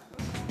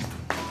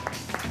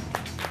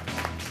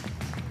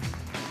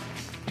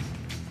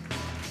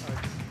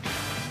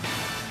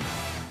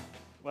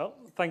 Well,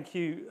 thank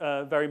you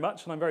very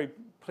much, and I'm very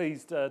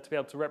pleased to be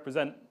able to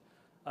represent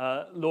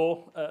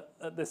law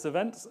at this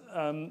event.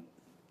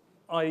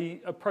 I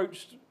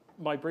approached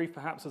my brief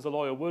perhaps as a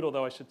lawyer would,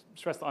 although I should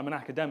stress that I'm an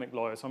academic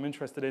lawyer, so I'm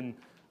interested in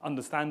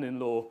understanding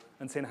law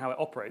and seeing how it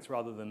operates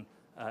rather than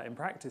in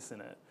practice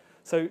in it.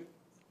 So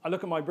I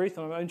look at my brief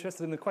and I'm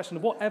interested in the question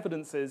of what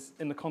evidence is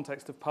in the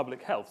context of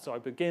public health. So I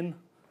begin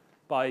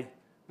by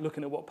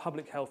looking at what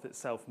public health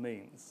itself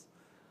means.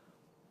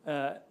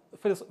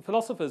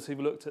 Philosophers who've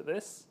looked at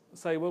this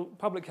say, well,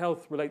 public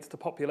health relates to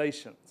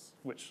populations,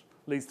 which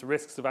leads to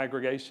risks of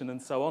aggregation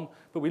and so on,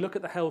 but we look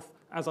at the health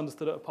as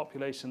understood at a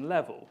population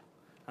level.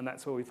 And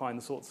that's where we find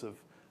the sorts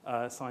of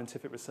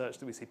scientific research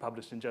that we see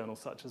published in journals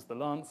such as The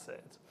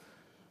Lancet.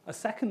 A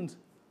second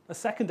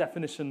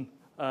definition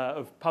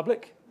of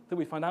public that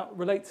we find out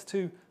relates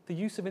to the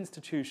use of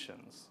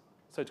institutions.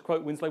 So to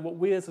quote Winslow, what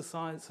we as a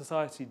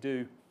society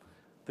do,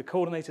 the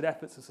coordinated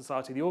efforts of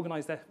society, the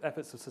organized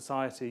efforts of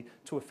society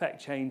to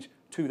effect change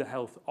to the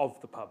health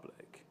of the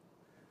public.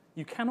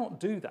 You cannot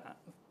do that.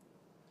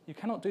 You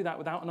cannot do that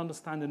without an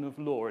understanding of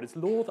law. It is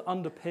law that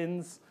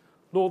underpins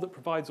law that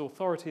provides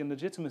authority and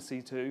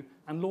legitimacy to,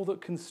 and law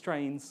that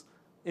constrains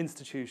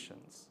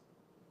institutions.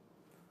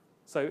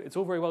 So it's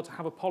all very well to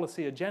have a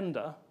policy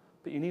agenda,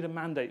 but you need a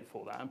mandate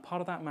for that, and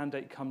part of that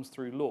mandate comes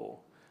through law.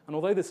 And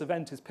although this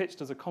event is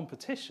pitched as a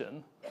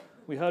competition,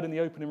 we heard in the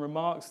opening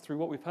remarks through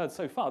what we've heard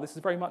so far, this is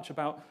very much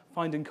about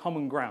finding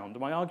common ground.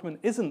 My argument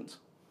isn't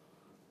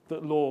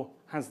that law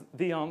has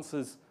the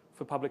answers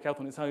for public health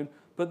on its own,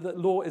 but that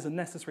law is a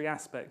necessary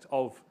aspect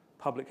of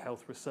public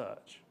health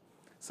research.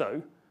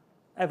 So,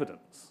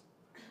 evidence.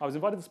 I was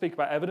invited to speak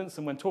about evidence,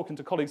 and when talking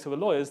to colleagues who are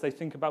lawyers, they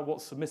think about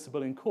what's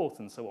submissible in court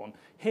and so on.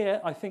 Here,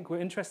 I think we're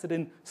interested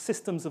in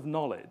systems of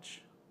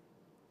knowledge.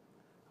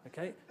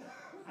 Okay?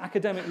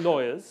 Academic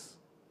lawyers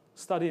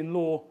studying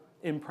law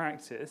in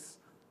practice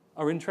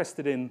are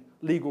interested in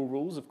legal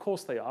rules. Of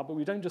course they are, but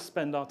we don't just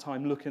spend our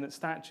time looking at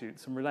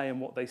statutes and relaying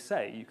what they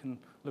say. You can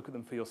look at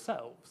them for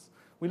yourselves.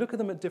 We look at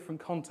them at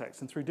different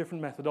contexts and through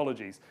different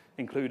methodologies,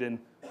 including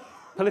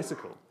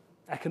political,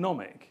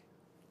 economic,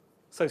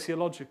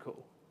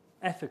 sociological,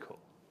 ethical.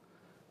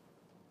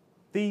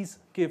 These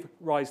give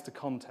rise to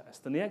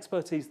contest, and the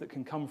expertise that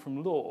can come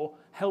from law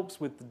helps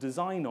with the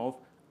design of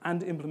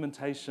and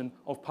implementation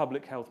of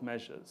public health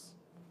measures.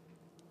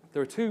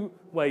 There are two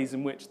ways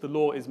in which the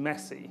law is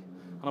messy,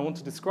 and I want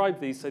to describe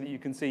these so that you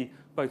can see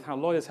both how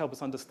lawyers help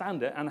us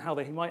understand it and how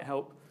they might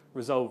help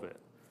resolve it.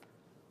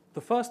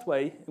 The first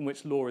way in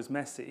which law is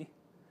messy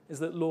is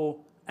that law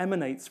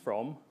emanates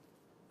from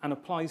and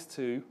applies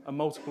to a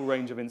multiple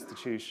range of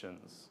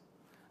institutions.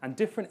 And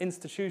different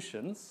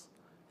institutions,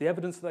 the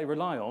evidence that they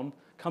rely on,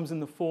 comes in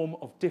the form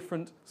of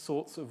different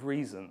sorts of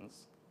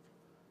reasons.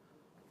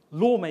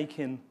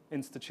 Law-making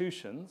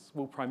institutions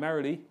will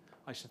primarily,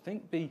 I should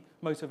think, be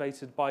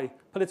motivated by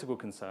political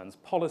concerns,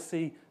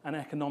 policy and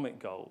economic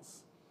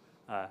goals,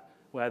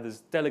 where there's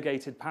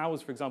delegated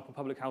powers, for example,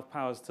 public health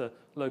powers to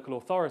local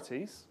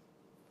authorities.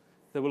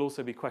 There will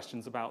also be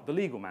questions about the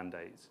legal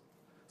mandate.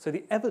 So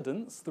the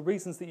evidence, the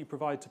reasons that you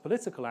provide to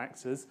political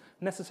actors,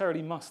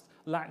 necessarily must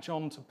latch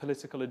on to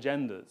political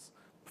agendas.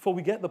 Before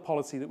we get the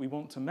policy that we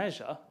want to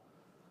measure,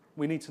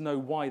 we need to know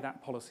why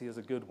that policy is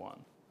a good one.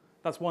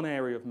 That's one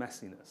area of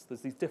messiness.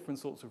 There's these different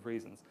sorts of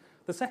reasons.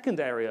 The second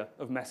area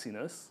of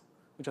messiness,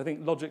 which I think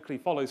logically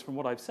follows from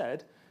what I've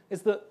said,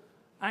 is that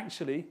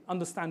actually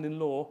understanding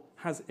law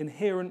has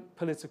inherent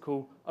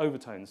political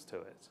overtones to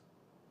it.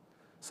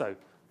 So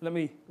let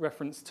me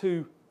reference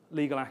two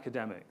legal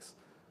academics.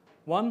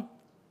 One,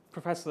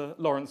 Professor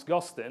Lawrence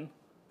Gostin,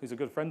 who's a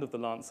good friend of the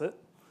Lancet,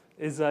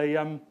 is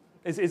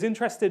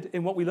interested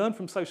in what we learn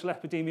from social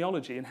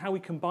epidemiology and how we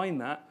combine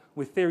that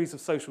with theories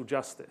of social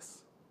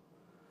justice.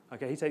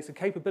 Okay, he takes a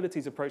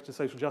capabilities approach to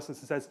social justice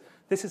and says,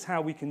 this is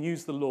how we can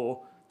use the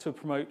law to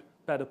promote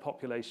better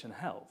population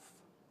health.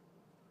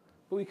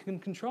 But we can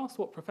contrast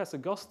what Professor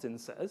Gostin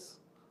says,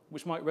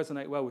 which might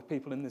resonate well with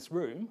people in this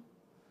room,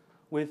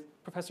 with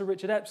Professor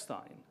Richard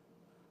Epstein.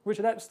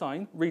 Richard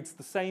Epstein reads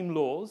the same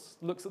laws,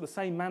 looks at the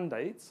same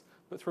mandates,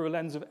 but through a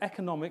lens of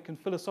economic and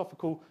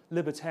philosophical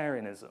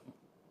libertarianism.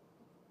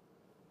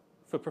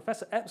 For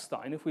Professor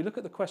Epstein, if we look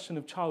at the question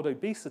of child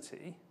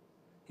obesity,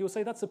 he will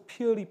say that's a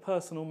purely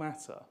personal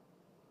matter.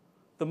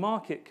 The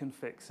market can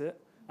fix it,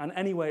 and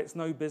anyway, it's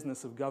no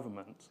business of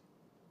government.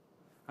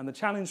 And the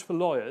challenge for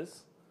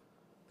lawyers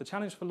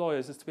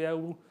is to be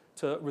able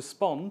to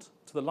respond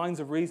to the lines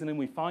of reasoning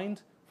we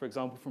find, for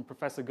example, from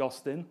Professor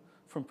Gostin,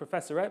 from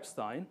Professor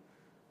Epstein,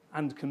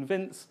 and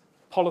convince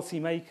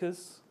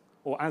policymakers,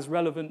 or as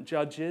relevant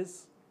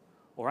judges,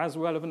 or as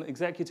relevant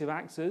executive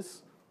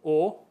actors,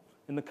 or,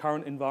 in the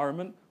current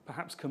environment,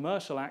 perhaps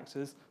commercial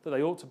actors, that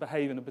they ought to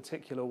behave in a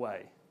particular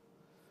way.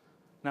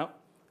 Now,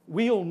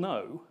 we all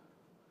know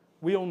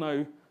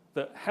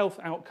that health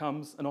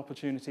outcomes and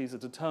opportunities are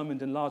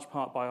determined in large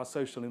part by our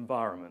social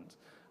environment.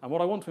 And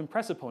what I want to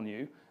impress upon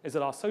you is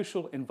that our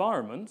social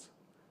environment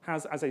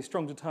has, as a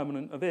strong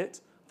determinant of it,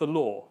 the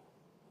law.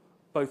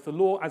 Both the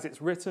law as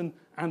it's written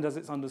and as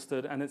it's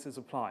understood and as it's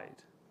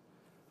applied.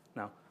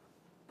 Now,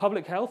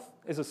 public health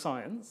is a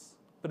science,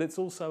 but it's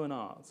also an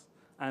art.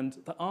 And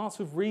the art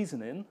of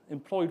reasoning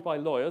employed by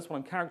lawyers, what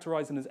I'm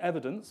characterizing as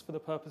evidence for the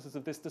purposes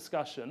of this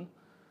discussion,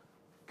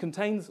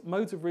 contains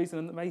modes of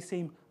reasoning that may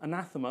seem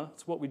anathema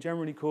to what we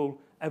generally call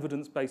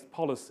evidence-based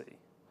policy.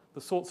 The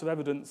sorts of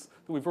evidence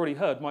that we've already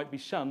heard might be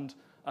shunned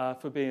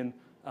for being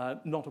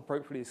not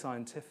appropriately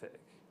scientific.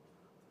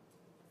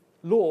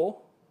 Law,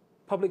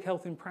 public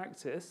health in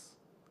practice,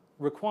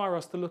 require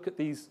us to look at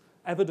these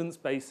evidence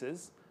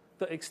bases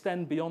that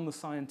extend beyond the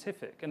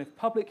scientific. And if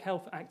public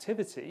health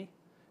activity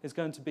is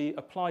going to be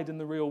applied in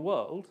the real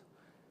world,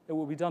 it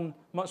will be done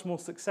much more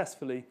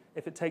successfully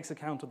if it takes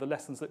account of the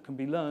lessons that can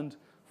be learned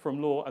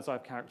from law as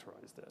I've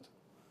characterized it.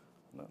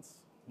 And that's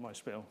my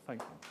spiel.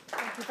 Thank you.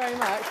 Thank you very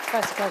much,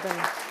 Professor Coggon.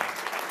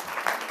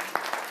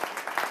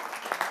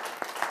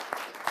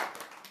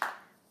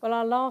 Well,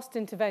 our last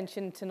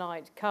intervention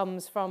tonight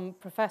comes from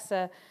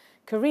Professor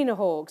Corinna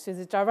Hawkes, who's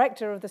the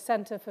Director of the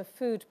Centre for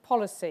Food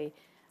Policy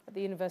at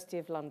the University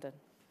of London.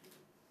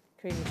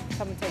 Corinna,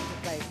 come and take your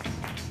place.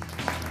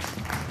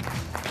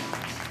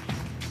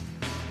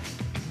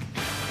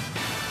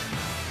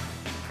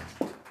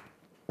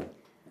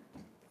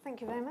 Thank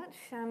you very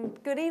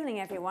much. Good evening,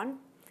 everyone.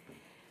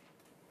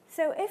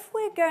 So if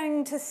we're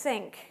going to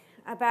think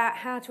about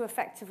how to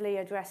effectively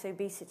address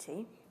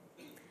obesity,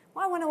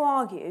 what I want to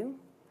argue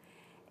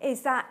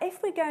is that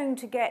if we're going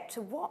to get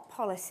to what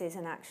policies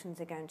and actions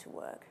are going to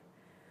work,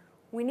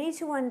 we need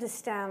to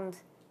understand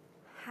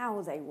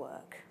how they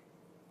work.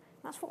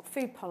 That's what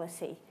food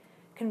policy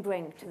can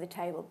bring to the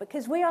table,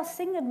 because we are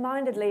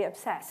single-mindedly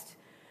obsessed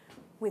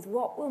with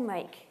what will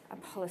make a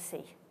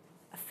policy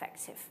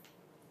effective,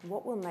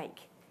 what will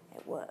make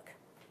it work.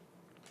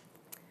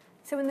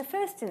 So in the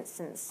first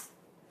instance,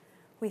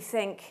 we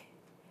think,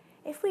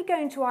 if we're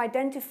going to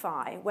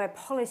identify where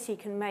policy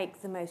can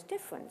make the most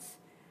difference,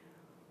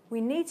 we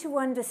need to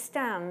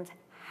understand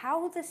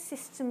how the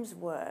systems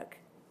work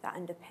that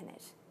underpin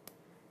it.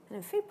 And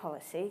in food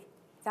policy,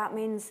 that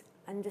means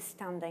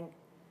understanding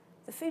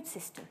the food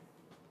system.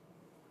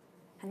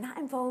 And that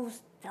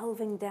involves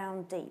delving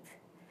down deep.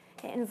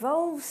 It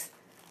involves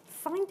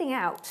finding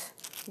out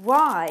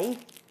why,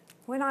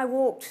 when I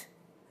walked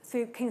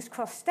through King's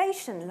Cross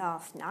Station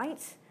last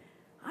night,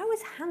 I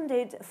was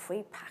handed a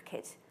free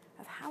packet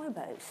of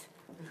Haribos.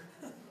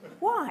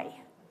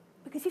 Why?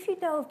 Because if you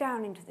delve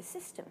down into the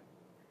system,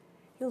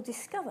 you'll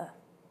discover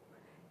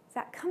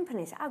that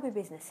companies,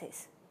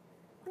 agribusinesses,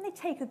 when they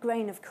take a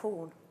grain of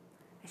corn,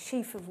 a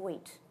sheaf of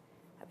wheat,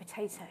 a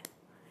potato,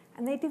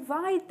 and they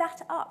divide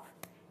that up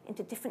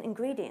into different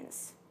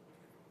ingredients,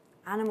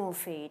 animal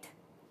feed,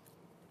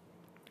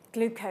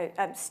 glucose,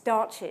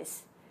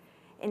 starches,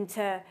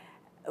 into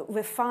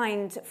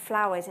refined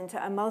flours, into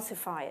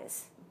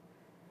emulsifiers,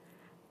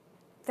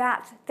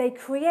 that they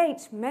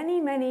create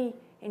many, many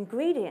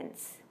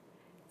ingredients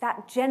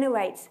that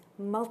generate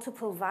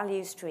multiple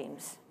value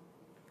streams.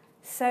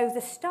 So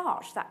the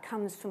starch that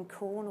comes from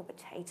corn or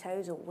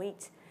potatoes or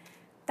wheat,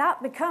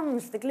 that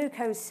becomes the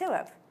glucose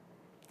syrup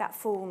that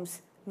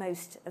forms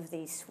most of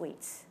these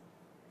sweets.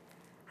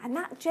 And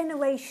that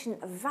generation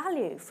of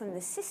value from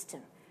the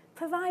system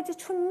provides a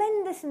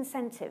tremendous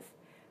incentive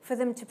for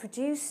them to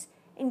produce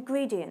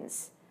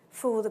ingredients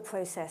for the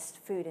processed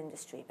food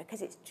industry,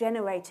 because it's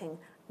generating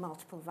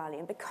multiple value.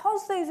 And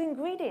because those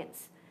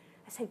ingredients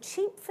are so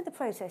cheap for the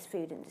processed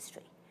food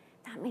industry,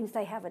 that means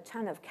they have a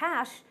ton of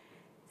cash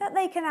that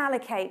they can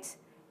allocate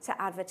to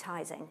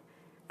advertising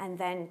and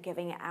then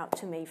giving it out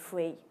to me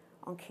free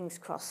on King's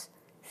Cross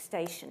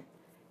Station.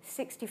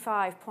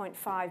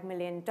 £65.5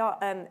 million,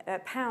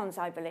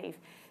 I believe,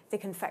 the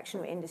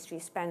confectionery industry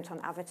spent on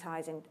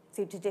advertising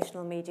through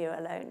traditional media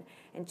alone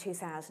in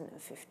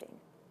 2015.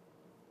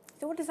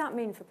 So what does that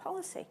mean for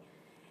policy?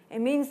 It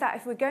means that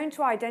if we're going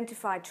to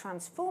identify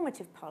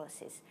transformative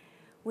policies,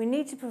 we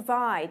need to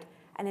provide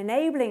an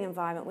enabling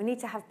environment. We need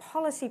to have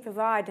policy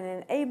provide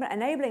an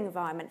enabling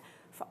environment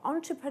for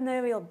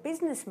entrepreneurial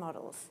business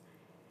models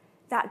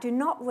that do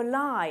not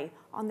rely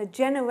on the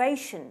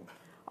generation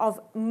of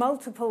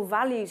multiple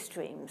value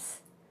streams,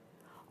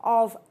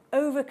 of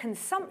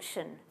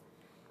overconsumption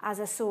as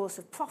a source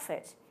of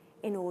profit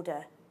in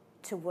order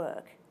to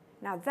work.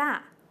 Now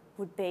that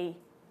would be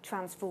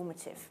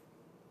transformative.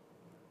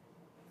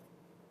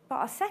 But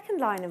our second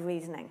line of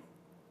reasoning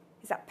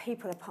is that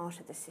people are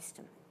part of the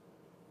system.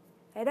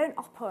 They don't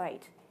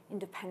operate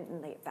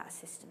independently of that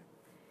system.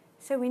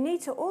 So we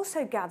need to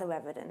also gather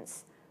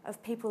evidence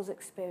of people's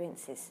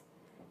experiences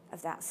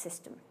of that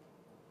system.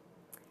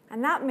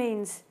 And that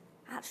means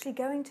actually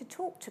going to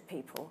talk to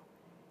people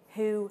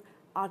who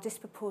are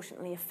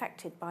disproportionately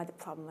affected by the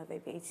problem of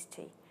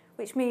obesity,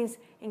 which means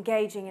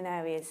engaging in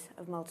areas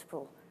of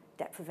multiple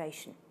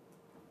deprivation.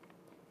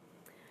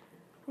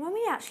 And when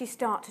we actually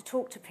start to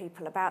talk to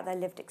people about their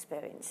lived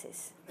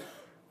experiences,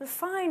 we'll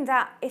find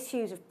that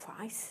issues of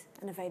price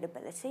and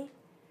availability,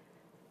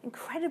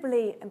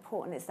 incredibly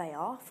important as they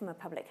are from a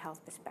public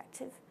health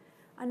perspective,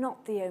 are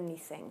not the only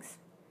things.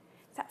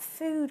 That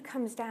food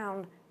comes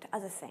down to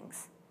other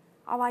things,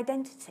 our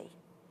identity.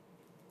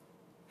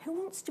 Who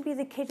wants to be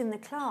the kid in the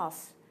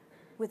class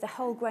with the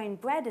whole grain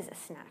bread as a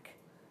snack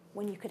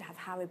when you could have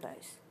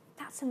Haribos?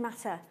 That's a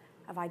matter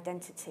of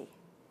identity.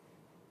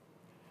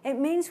 It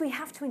means we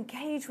have to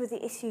engage with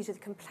the issues of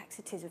the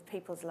complexities of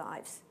people's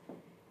lives.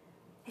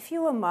 If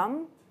you're a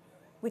mum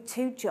with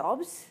 2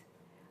 jobs,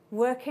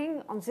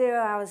 working on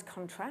 0-hours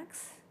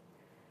contracts,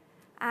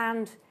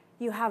 and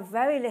you have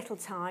very little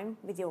time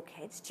with your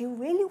kids, do you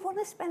really want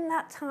to spend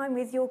that time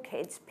with your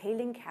kids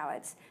peeling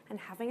carrots and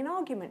having an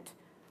argument?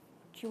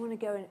 Do you want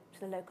to go to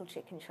the local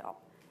chicken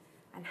shop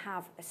and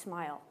have a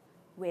smile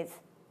with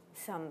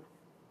some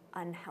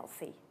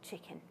unhealthy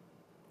chicken?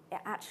 It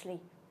actually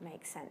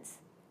makes sense.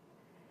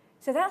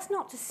 So that's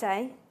not to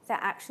say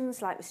that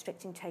actions like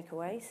restricting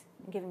takeaways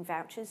and giving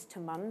vouchers to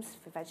mums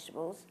for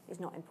vegetables is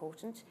not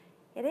important.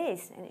 It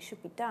is, and it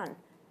should be done,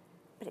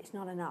 but it's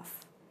not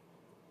enough.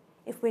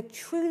 If we're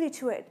truly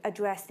to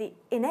address the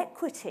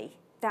inequity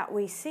that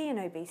we see in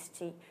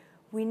obesity,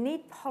 we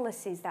need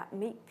policies that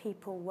meet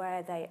people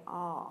where they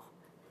are.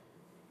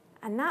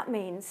 And that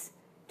means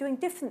doing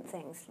different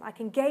things, like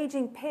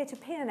engaging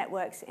peer-to-peer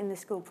networks in the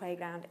school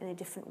playground in a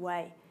different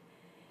way.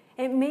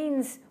 It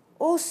means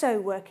also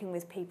working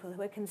with people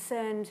who are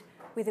concerned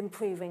with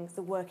improving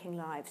the working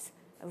lives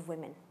of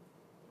women.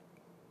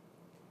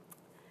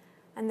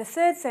 And the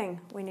third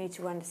thing we need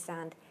to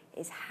understand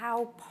is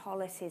how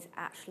policies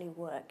actually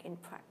work in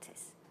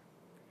practice.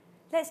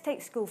 Let's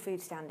take school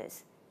food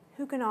standards.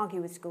 Who can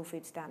argue with school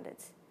food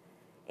standards?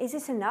 Is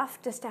it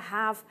enough just to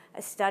have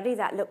a study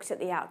that looks at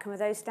the outcome of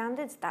those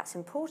standards? That's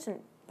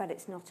important, but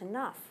it's not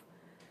enough.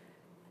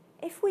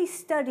 If we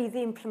study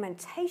the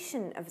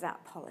implementation of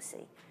that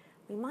policy,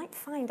 we might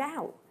find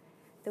out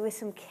there were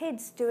some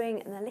kids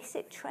doing an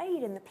illicit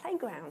trade in the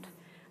playground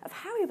of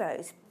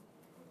Haribos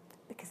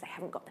because they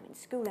haven't got them in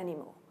school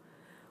anymore.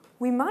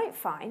 We might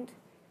find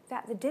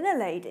that the dinner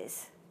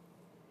ladies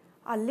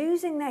are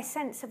losing their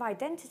sense of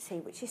identity,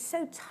 which is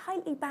so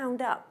tightly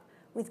bound up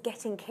with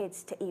getting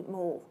kids to eat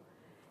more,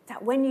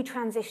 that when you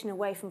transition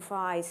away from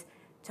fries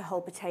to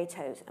whole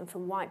potatoes and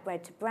from white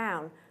bread to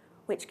brown,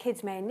 which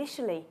kids may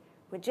initially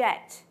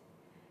reject,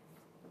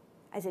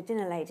 as a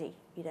dinner lady,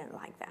 you don't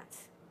like that.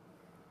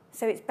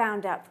 So it's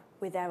bound up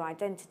with their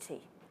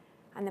identity.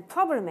 And the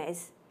problem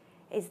is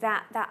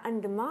that that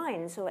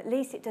undermines, or at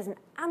least it doesn't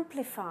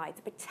amplify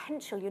the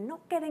potential. You're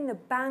not getting the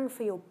bang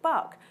for your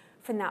buck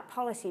from that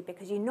policy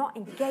because you're not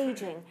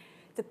engaging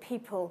the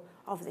people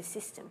of the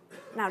system.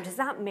 Now, does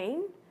that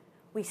mean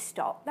we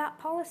stop that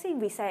policy?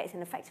 We say it's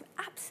ineffective?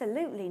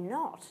 Absolutely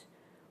not.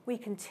 We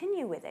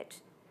continue with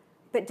it.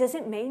 But does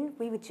it mean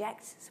we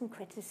reject some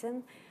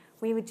criticism?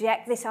 We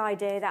reject this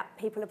idea that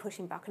people are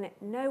pushing back on it?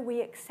 No,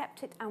 we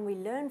accept it and we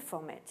learn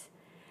from it.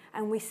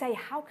 And we say,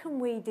 how can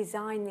we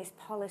design this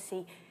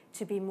policy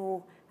to be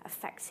more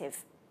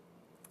effective?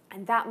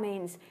 And that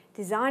means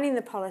designing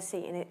the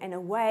policy in a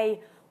way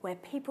where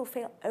people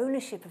feel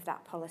ownership of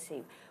that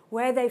policy,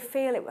 where they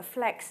feel it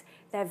reflects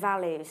their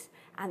values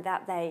and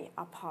that they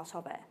are part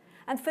of it.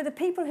 And for the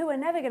people who are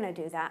never going to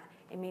do that,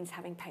 it means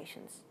having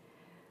patience,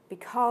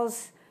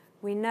 because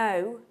we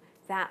know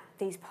that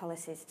these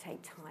policies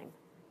take time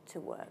to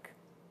work.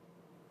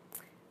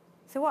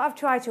 So what I've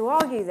tried to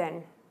argue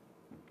then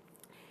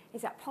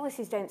is that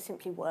policies don't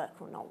simply work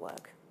or not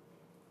work.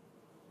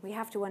 We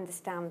have to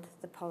understand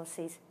the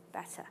policies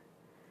better.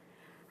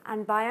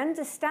 And by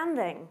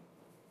understanding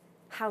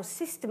how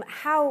systems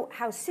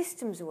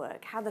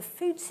work, how the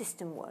food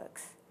system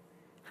works,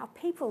 how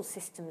people's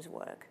systems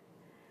work,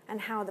 and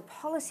how the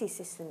policy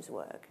systems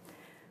work,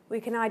 we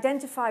can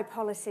identify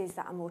policies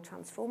that are more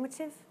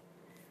transformative,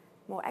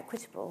 more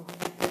equitable,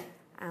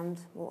 and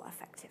more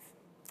effective.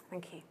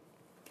 Thank you.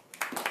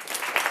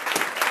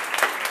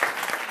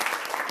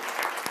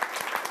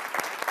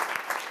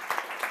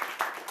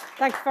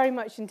 Thank you very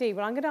much indeed.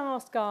 Well, I'm going to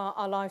ask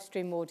our live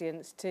stream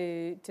audience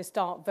to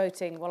start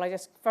voting while I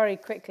just very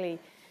quickly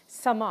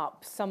sum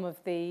up some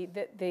of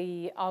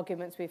the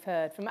arguments we've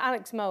heard. From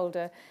Alex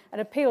Mulder,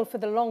 an appeal for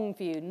the long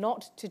view,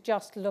 not to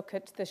just look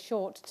at the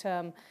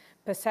short-term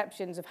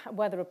perceptions of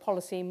whether a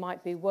policy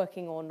might be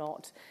working or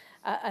not,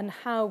 and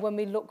how when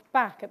we look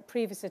back at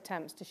previous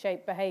attempts to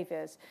shape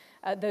behaviours,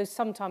 those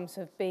sometimes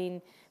have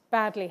been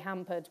badly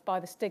hampered by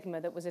the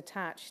stigma that was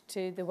attached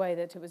to the way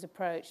that it was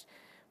approached.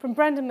 From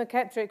Brendan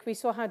McGetrick, we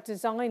saw how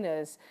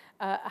designers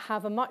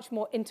have a much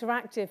more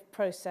interactive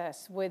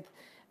process with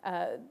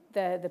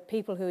the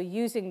people who are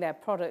using their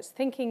products,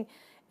 thinking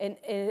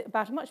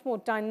about a much more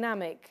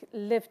dynamic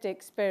lived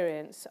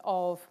experience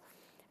of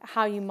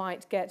how you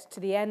might get to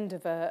the end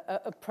of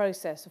a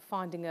process of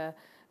finding a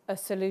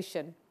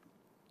solution.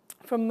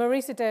 From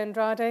Marisa de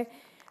Andrade,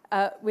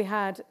 we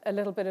had a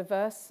little bit of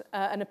verse,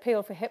 an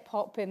appeal for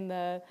hip-hop in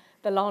the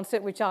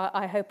Lancet, which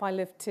I hope I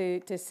live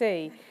to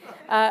see.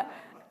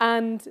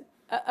 And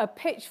a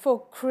pitch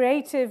for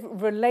creative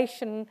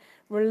relational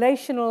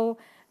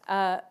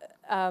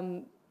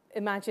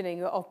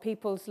imagining of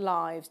people's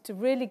lives, to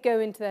really go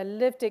into their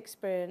lived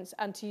experience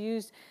and to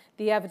use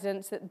the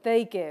evidence that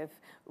they give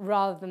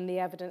rather than the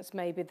evidence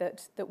maybe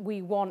that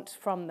we want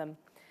from them.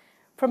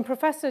 From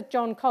Professor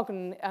John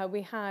Coggon,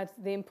 we had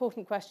the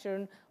important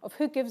question of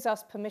who gives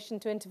us permission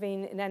to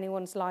intervene in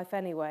anyone's life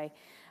anyway.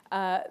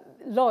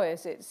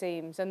 Lawyers, it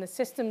seems, and the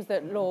systems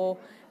that law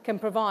can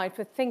provide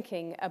for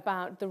thinking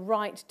about the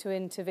right to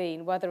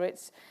intervene, whether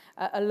it's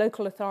a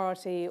local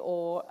authority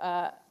or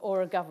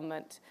a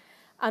government.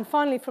 And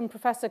finally, from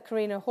Professor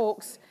Corinna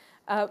Hawkes,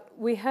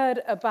 we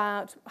heard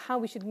about how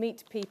we should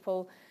meet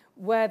people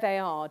where they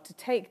are, to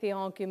take the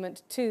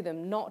argument to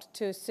them, not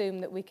to assume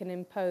that we can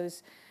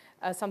impose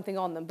something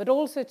on them, but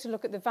also to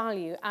look at the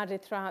value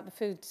added throughout the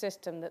food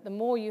system, that the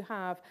more you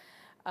have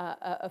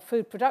a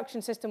food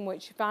production system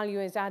which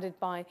value is added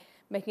by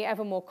making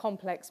ever more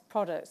complex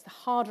products, the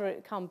harder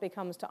it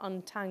becomes to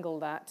untangle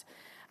that.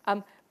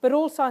 But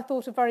also I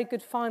thought a very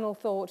good final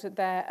thought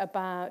there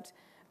about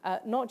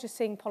not just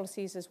seeing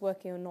policies as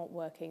working or not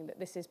working, that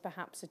this is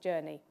perhaps a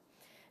journey.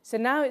 So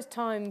now it's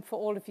time for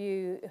all of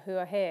you who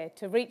are here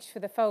to reach for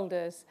the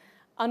folders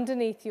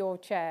underneath your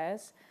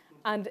chairs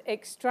and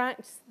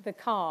extract the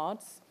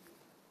cards.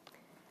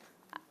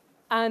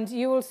 And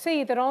you will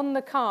see that on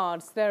the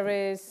cards there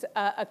is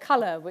a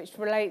colour which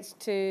relates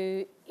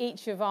to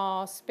each of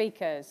our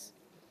speakers.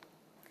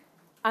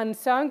 And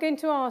so I'm going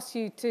to ask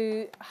you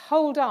to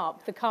hold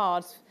up the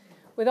cards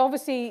with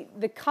obviously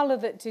the colour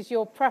that is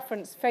your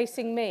preference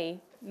facing me,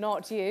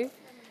 not you,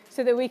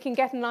 so that we can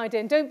get an idea.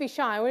 And don't be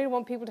shy. I really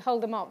want people to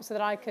hold them up so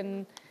that I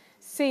can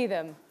see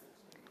them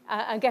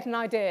and get an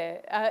idea.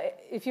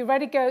 If you're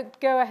ready, go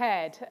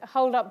ahead.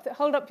 Hold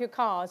up your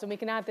cards, and we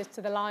can add this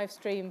to the live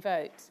stream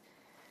vote.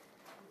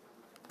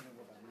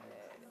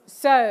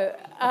 So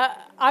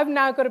I've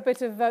now got a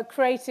bit of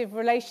creative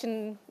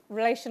relational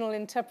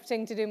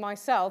interpreting to do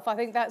myself. I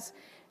think that's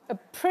a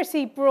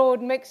pretty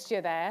broad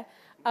mixture there,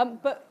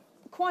 but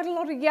quite a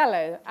lot of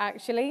yellow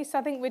actually. So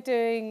I think we're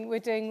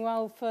doing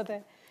well for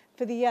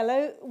the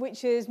yellow,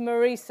 which is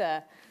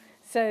Marisa.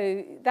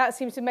 So that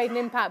seems to have made an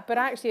impact, but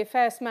actually a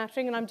fair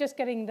smattering. And I'm just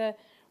getting the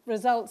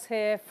results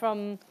here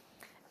from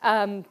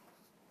the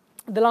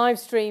live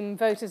stream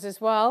voters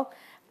as well.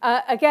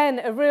 Again,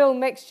 a real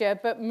mixture,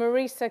 but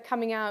Marisa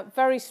coming out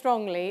very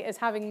strongly as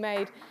having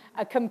made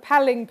a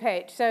compelling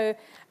pitch. So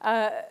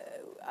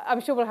I'm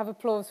sure we'll have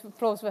applause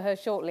for her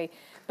shortly.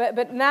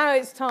 But now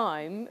it's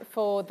time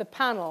for the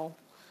panel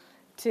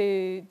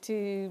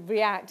to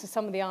react to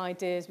some of the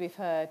ideas we've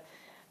heard.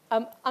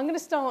 I'm going to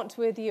start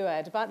with you,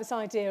 Ed, about this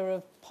idea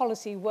of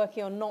policy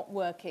working or not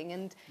working,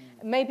 and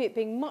maybe it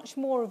being much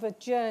more of a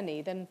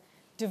journey than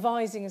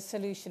devising a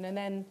solution and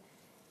then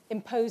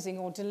imposing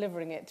or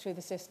delivering it through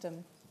the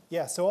system.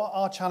 Yeah, so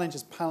our challenge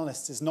as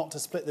panellists is not to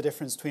split the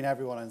difference between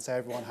everyone and say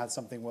everyone had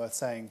something worth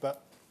saying,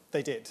 but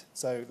they did.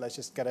 So let's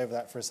just get over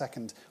that for a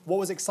second. What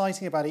was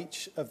exciting about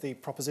each of the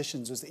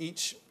propositions was that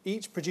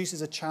each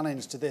produces a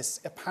challenge to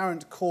this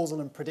apparent causal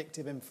and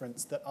predictive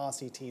inference that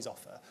RCTs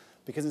offer.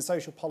 Because in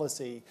social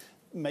policy,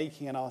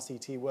 making an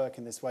RCT work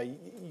in this way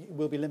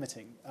will be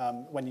limiting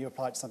when you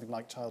apply it to something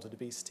like childhood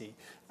obesity.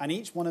 And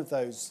each one of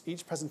those,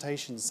 each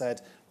presentation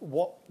said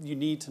what you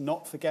need to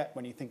not forget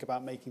when you think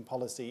about making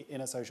policy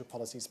in a social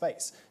policy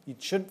space. You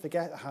shouldn't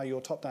forget how your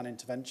top-down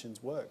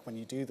interventions work when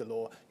you do the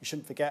law. You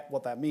shouldn't forget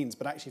what that means.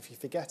 But actually, if you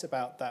forget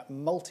about that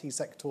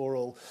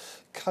multi-sectoral,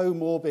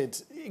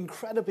 comorbid,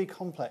 incredibly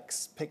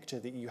complex picture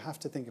that you have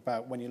to think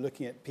about when you're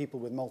looking at people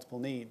with multiple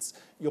needs,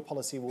 your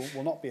policy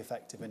will not be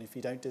effective. And if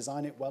you don't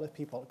design it well, if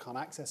people can't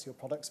access your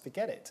products,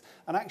 forget it.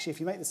 And actually, if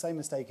you make the same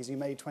mistake as you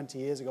made 20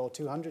 years ago or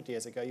 200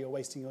 years ago, you're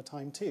wasting your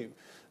time too.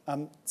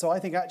 So I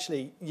think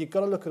actually you've got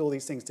to look at all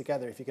these things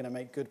together if you're going to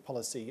make good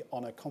policy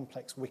on a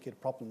complex,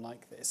 wicked problem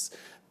like this.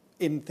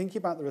 In thinking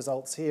about the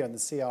results here and the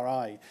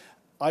CRI,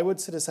 I would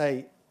sort of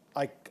say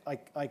I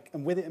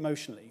am with it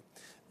emotionally.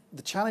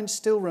 The challenge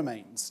still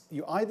remains.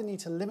 You either need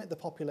to limit the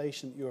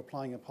population that you're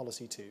applying a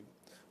policy to,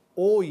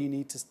 or you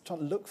need to try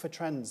to look for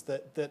trends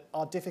that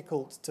are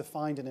difficult to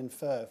find and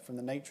infer from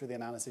the nature of the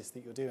analysis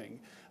that you're doing.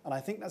 And I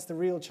think that's the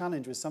real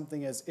challenge with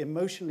something as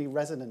emotionally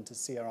resonant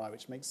as CRI,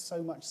 which makes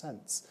so much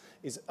sense,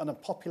 is on a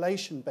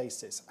population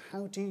basis,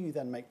 how do you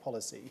then make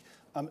policy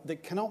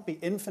that cannot be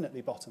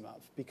infinitely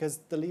bottom-up, because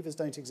the levers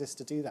don't exist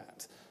to do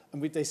that.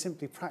 And they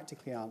simply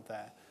practically aren't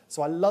there.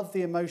 So I love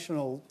the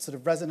emotional sort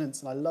of resonance,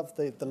 and I love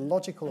the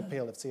logical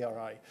appeal of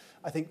CRI.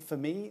 I think for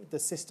me, the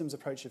systems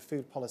approach of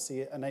food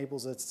policy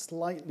enables a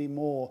slightly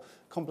more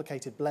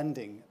complicated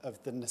blending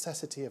of the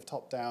necessity of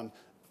top-down,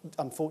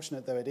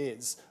 unfortunate though it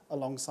is,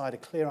 alongside a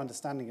clear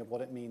understanding of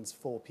what it means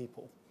for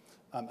people.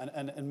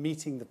 And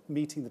meeting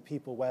the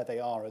people where they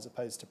are, as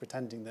opposed to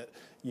pretending that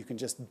you can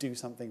just do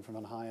something from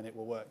on high and it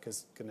will work,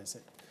 because goodness,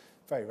 it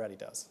very rarely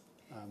does.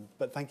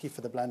 But thank you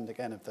for the blend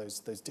again of those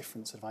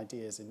different sort of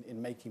ideas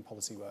in making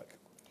policy work.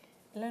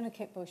 Ilona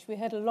Kickbush, we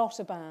heard a lot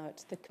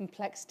about the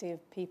complexity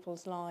of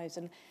people's lives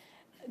and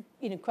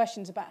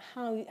questions about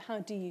how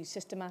do you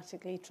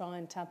systematically try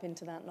and tap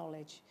into that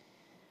knowledge.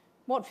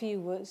 What for you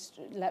was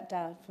leapt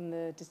out from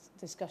the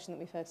discussion that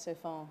we've heard so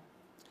far?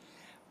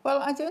 Well,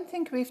 I don't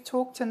think we've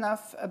talked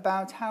enough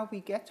about how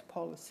we get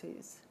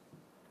policies.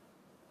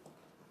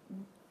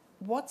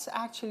 What's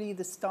actually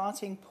the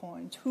starting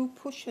point? Who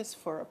pushes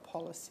for a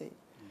policy?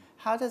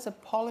 How does a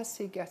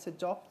policy get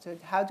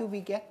adopted? How do we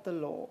get the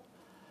law?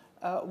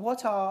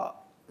 What are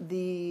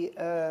the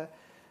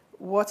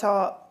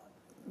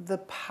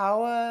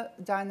power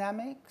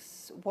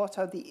dynamics? What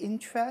are the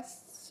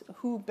interests?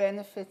 Who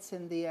benefits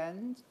in the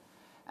end?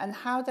 And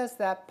how does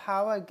that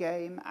power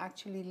game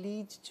actually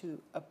lead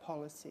to a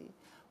policy?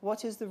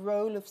 What is the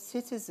role of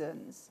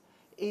citizens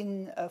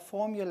in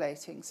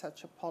formulating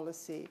such a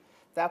policy?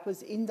 That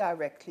was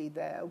indirectly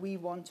there. We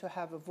want to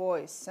have a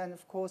voice. And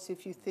of course,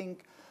 if you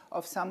think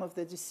of some of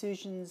the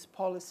decisions,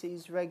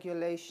 policies,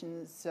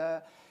 regulations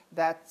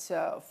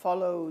that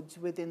followed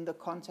within the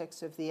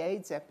context of the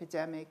AIDS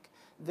epidemic,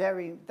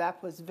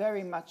 that was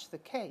very much the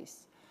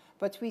case.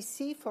 But we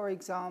see, for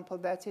example,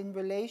 that in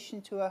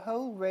relation to a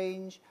whole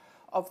range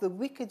of the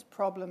wicked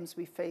problems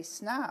we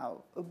face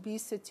now,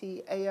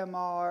 obesity,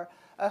 AMR,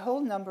 a whole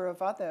number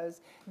of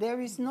others,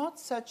 there is not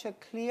such a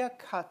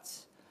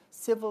clear-cut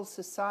civil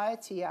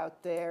society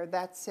out there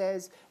that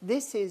says,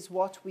 this is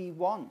what we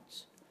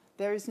want.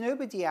 There is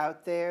nobody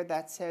out there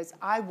that says,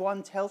 I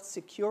want health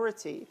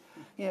security,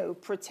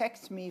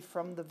 protect me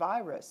from the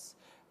virus.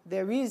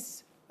 There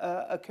is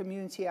a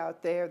community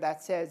out there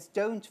that says,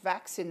 don't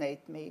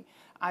vaccinate me,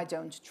 I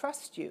don't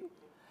trust you.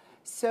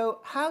 So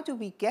how do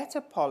we get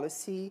a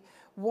policy?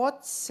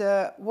 What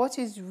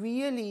is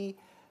really,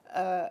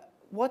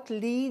 what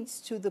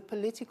leads to the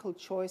political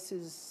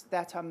choices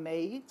that are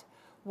made?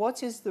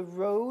 What is the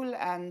role,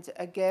 and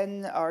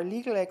again, our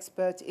legal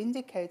expert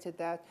indicated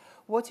that,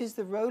 what is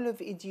the role of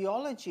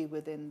ideology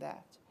within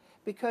that?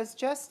 Because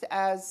just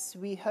as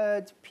we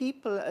heard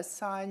people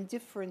assign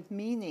different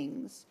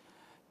meanings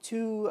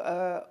to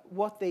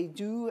what they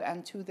do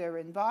and to their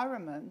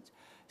environment,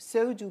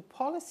 so do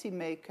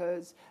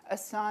policymakers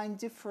assign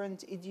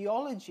different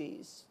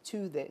ideologies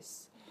to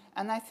this.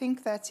 And I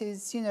think that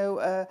is,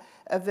 a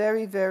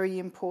very, very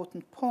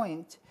important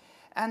point.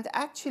 And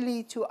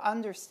actually, to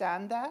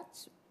understand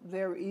that,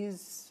 there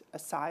is a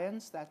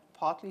science that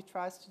partly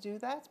tries to do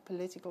that,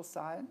 political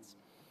science.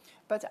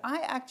 But I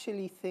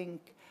actually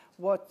think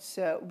what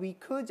we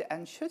could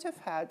and should have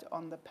had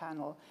on the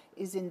panel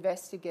is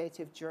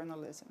investigative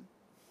journalism.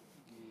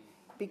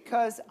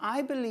 Because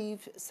I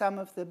believe some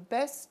of the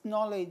best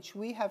knowledge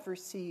we have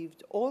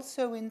received,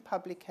 also in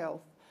public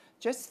health,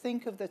 just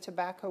think of the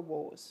tobacco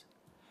wars,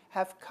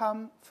 have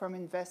come from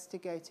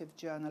investigative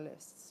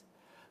journalists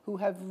who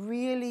have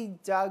really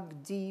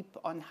dug deep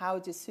on how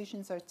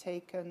decisions are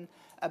taken,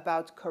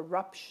 about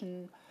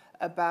corruption,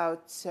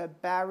 about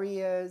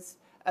barriers,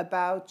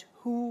 about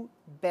who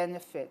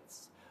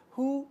benefits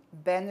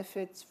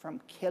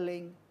from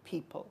killing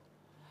people.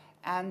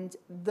 And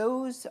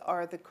those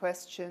are the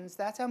questions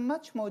that are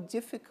much more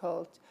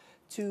difficult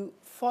to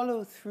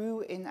follow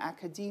through in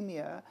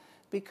academia,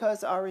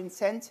 because our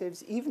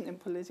incentives, even in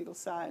political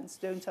science,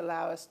 don't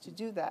allow us to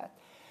do that.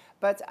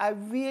 But I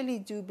really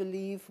do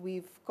believe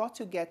we've got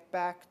to get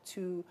back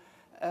to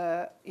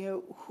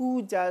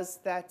who does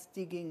that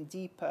digging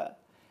deeper,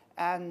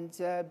 and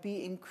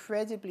be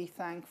incredibly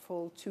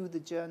thankful to the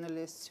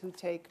journalists who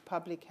take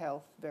public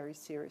health very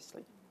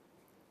seriously.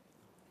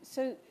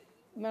 So,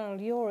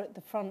 Meryl, you're at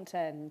the front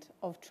end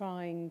of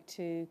trying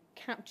to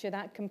capture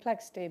that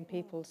complexity in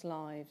people's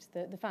lives,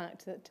 the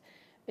fact that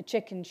a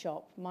chicken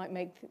shop might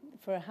make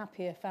for a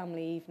happier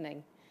family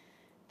evening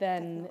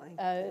than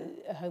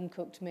a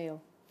home-cooked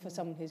meal for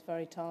someone who's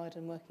very tired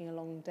and working a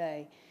long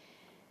day.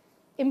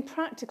 In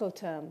practical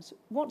terms,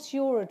 what's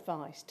your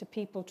advice to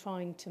people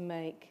trying to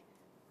make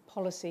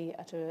policy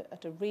at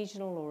a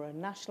regional or a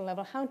national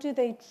level? How do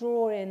they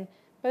draw in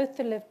both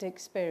the lived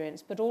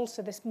experience but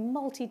also this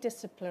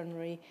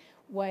multidisciplinary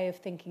way of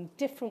thinking,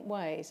 different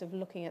ways of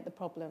looking at the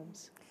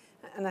problems?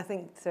 And I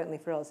think certainly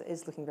for us it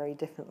is looking very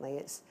differently.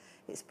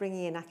 It's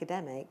bringing in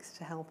academics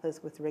to help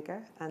us with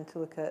rigour and to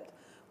look at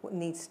what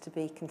needs to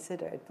be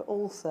considered, but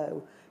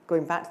also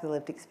going back to the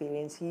lived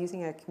experience,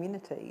 using our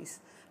communities,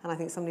 and I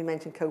think somebody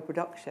mentioned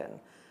co-production,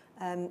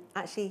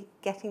 actually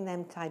getting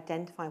them to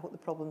identify what the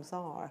problems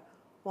are,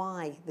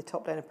 why the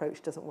top-down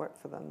approach doesn't work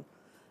for them,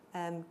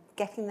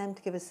 getting them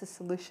to give us the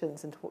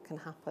solutions into what can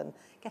happen,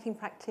 getting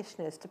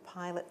practitioners to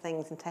pilot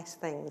things and test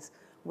things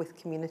with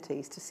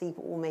communities to see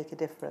what will make a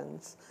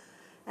difference.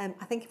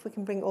 I think if we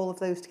can bring all of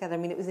those together, I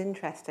mean, it was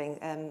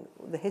interesting,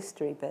 the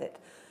history bit.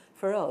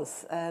 For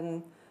us,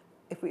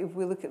 if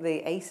we look at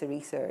the ACER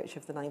research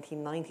of the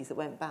 1990s that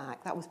went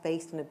back, that was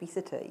based on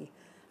obesity.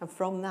 And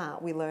from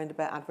that, we learned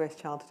about adverse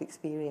childhood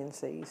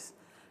experiences.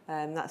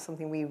 That's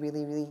something we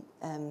really, really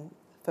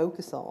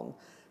focus on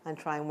and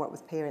try and work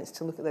with parents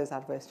to look at those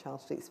adverse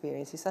childhood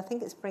experiences. So I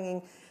think it's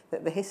bringing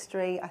the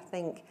history. I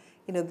think,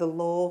 the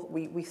law,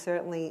 we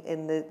certainly,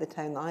 in the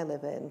town that I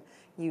live in,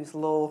 use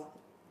law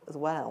as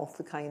well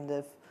to kind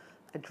of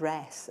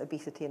address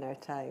obesity in our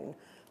town.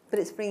 But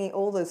it's bringing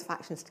all those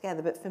factions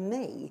together. But for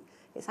me,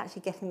 it's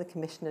actually getting the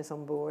commissioners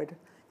on board.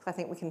 Because I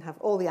think we can have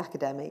all the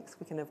academics,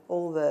 we can have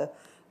all the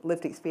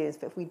lived experience,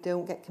 but if we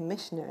don't get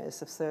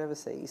commissioners of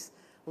services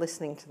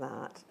listening to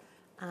that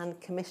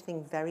and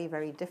commissioning very,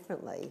 very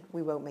differently,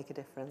 we won't make a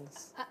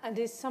difference. And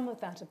is some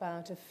of that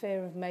about a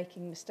fear of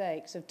making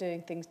mistakes, of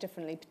doing things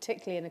differently,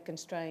 particularly in a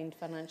constrained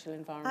financial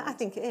environment? I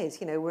think it is.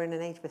 We're in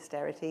an age of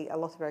austerity. A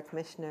lot of our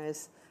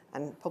commissioners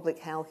and public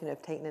health,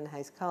 have taken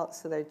in-house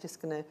cuts, so they're just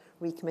going to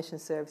recommission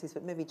services,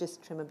 but maybe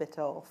just trim a bit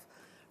off,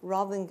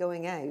 rather than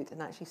going out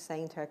and actually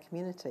saying to our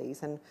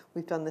communities, and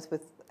we've done this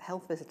with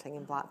health visiting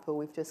in Blackpool,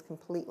 we've just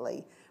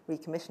completely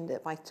recommissioned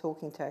it by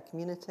talking to our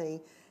community,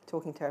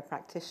 talking to our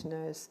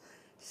practitioners,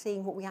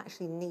 seeing what we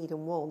actually need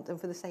and want, and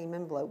for the same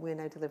envelope, we're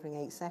now delivering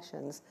 8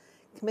 sessions.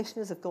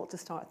 Commissioners have got to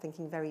start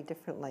thinking very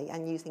differently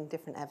and using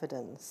different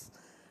evidence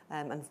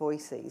and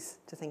voices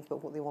to think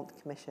about what they want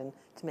to commission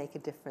to make a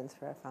difference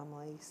for our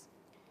families.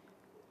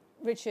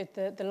 Richard,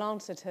 the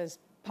Lancet has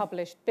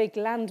published big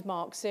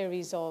landmark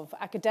series of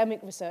academic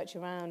research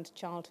around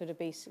childhood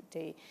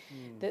obesity,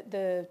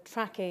 the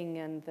tracking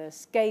and the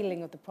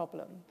scaling of the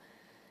problem.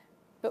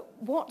 But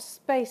what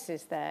space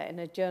is there in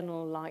a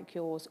journal like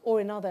yours or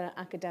in other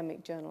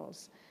academic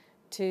journals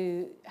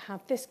to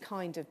have this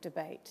kind of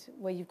debate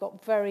where you've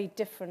got very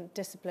different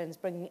disciplines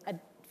bringing a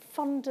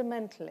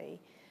fundamentally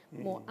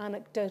more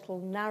anecdotal,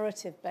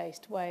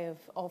 narrative-based way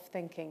of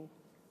thinking?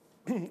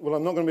 Well,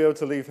 I'm not going to be able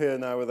to leave here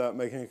now without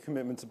making a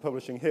commitment to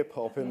publishing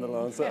hip-hop in the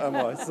Lancet, am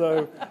I?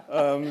 So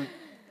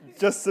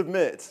just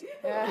submit,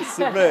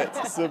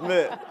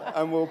 submit,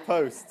 and we'll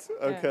post.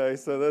 Okay,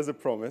 so there's a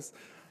promise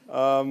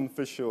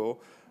for sure.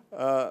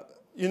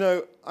 You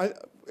know,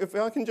 if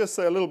I can just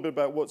say a little bit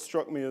about what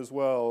struck me as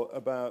well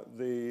about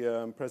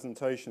the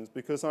presentations,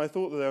 because I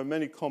thought that there are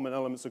many common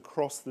elements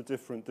across the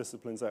different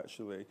disciplines,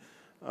 actually.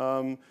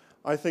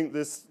 I think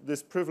this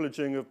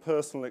privileging of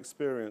personal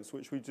experience,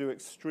 which we do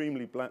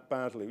extremely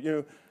badly. You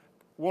know,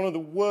 one of the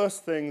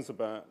worst things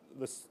about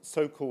this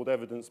so-called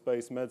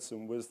evidence-based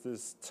medicine was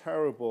this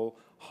terrible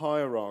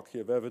hierarchy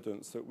of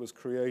evidence that was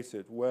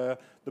created, where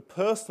the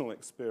personal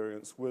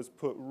experience was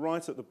put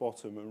right at the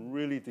bottom and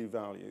really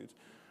devalued.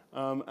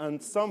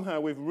 And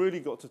somehow we've really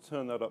got to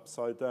turn that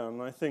upside down.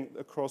 And I think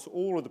across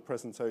all of the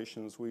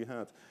presentations we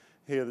had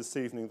here this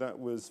evening, that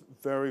was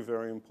very,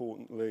 very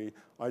importantly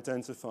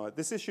identified.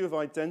 This issue of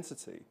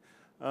identity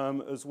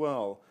as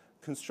well.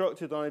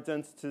 Constructed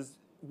identities,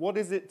 what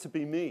is it to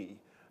be me?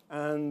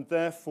 And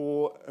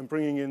therefore, and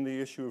bringing in the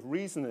issue of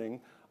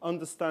reasoning,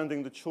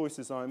 understanding the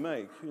choices I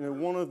make. You know,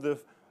 one of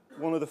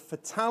the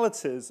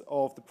fatalities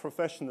of the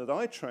profession that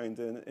I trained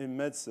in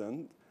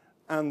medicine,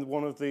 and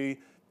one of the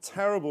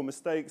terrible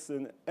mistakes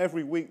in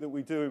every week that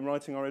we do in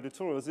writing our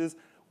editorials, is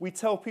we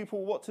tell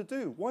people what to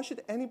do. Why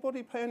should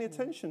anybody pay any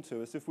attention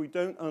to us if we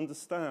don't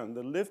understand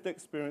the lived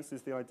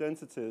experiences, the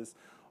identities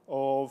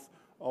of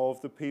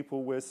the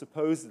people who are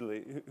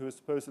supposedly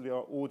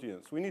our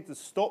audience? We need to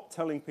stop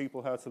telling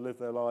people how to live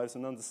their lives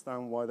and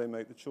understand why they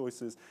make the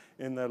choices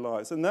in their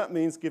lives. And that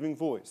means giving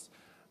voice.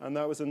 And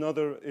that was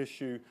another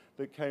issue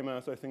that came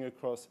out, I think,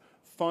 across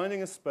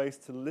finding a space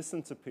to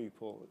listen to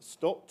people.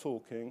 Stop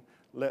talking.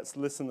 Let's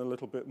listen a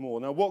little bit more.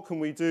 Now, what can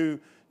we do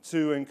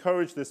to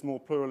encourage this more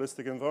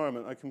pluralistic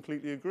environment? I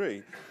completely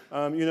agree.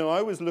 You know,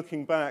 I was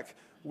looking back.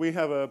 We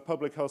have a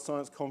public health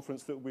science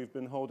conference that we've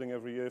been holding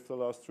every year for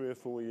the last 3 or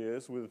 4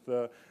 years with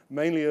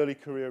mainly early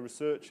career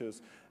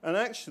researchers. And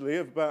actually,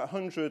 of about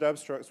 100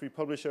 abstracts we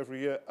publish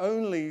every year,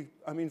 only,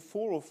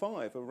 4 or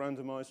 5 are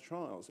randomized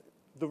trials.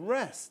 The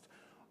rest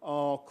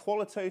are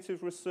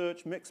qualitative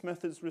research, mixed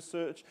methods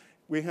research.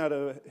 We had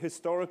a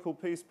historical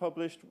piece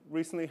published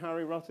recently.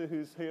 Harry Rutter,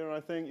 who's here,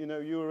 I think, you know,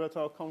 you were at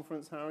our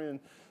conference, Harry, and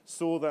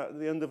saw that at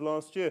the end of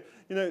last year.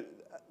 You know,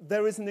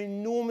 there is an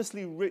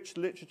enormously rich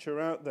literature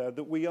out there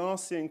that we are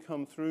seeing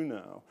come through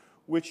now,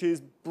 which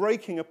is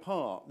breaking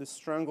apart this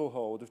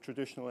stranglehold of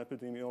traditional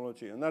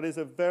epidemiology. And that is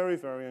a very,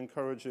 very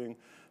encouraging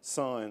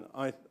sign,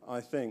 I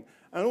think.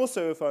 And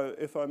also,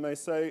 if I may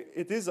say,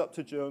 it is up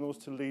to journals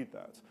to lead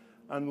that.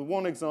 And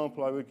one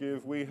example I would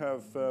give, we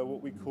have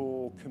what we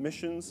call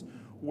commissions,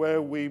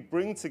 where we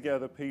bring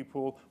together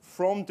people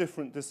from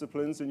different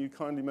disciplines, and you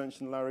kindly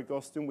mentioned Larry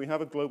Gostin. We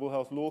have a Global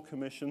Health Law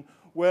Commission,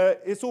 where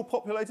it's all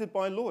populated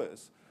by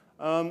lawyers.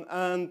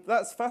 And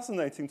that's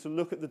fascinating to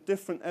look at the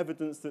different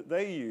evidence that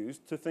they use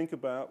to think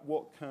about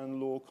what can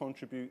law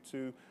contribute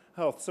to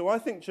health. So I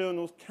think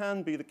journals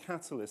can be the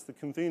catalyst, the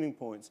convening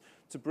points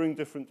to bring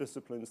different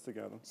disciplines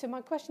together. So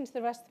my question to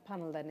the rest of the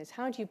panel then is,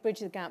 how do you bridge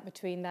the gap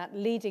between that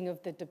leading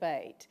of the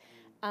debate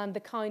and the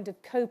kind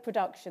of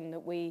co-production that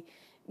we,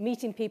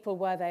 meeting people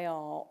where they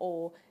are,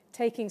 or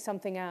taking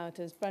something out,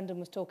 as Brendan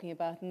was talking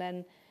about, and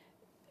then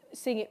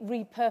seeing it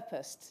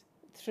repurposed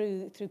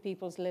through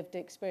people's lived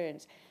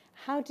experience?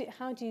 How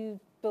do you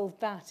build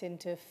that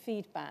into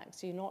feedback,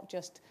 so you're not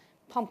just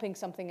pumping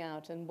something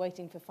out and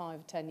waiting for 5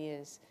 or 10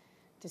 years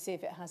to see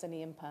if it has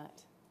any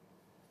impact?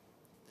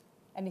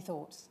 Any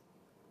thoughts?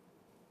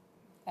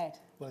 Ed?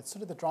 Well, it's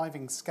sort of the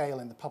driving scale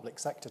in the public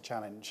sector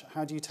challenge.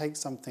 How do you take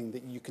something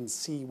that you can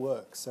see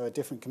works, so a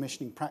different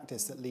commissioning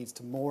practice that leads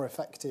to more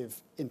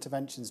effective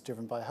interventions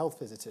driven by health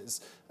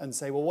visitors, and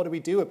say, well, what do we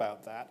do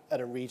about that at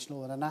a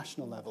regional and a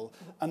national level?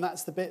 And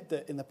that's the bit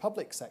that in the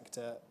public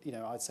sector, you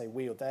know, I'd say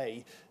we or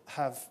they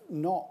have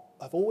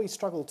always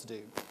struggled to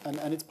do.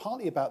 And it's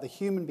partly about the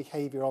human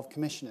behaviour of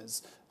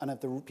commissioners and of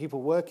the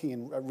people working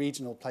in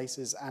regional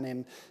places and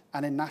in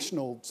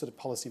national sort of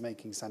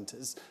policy-making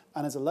centres.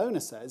 And as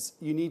Alona says,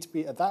 you need to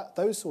be at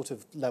those sort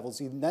of levels.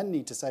 You then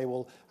need to say,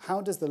 well,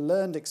 how does the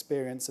learned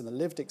experience and the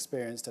lived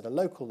experience at a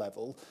local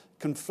level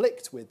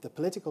conflict with the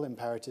political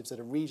imperatives at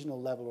a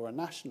regional level or a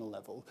national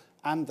level,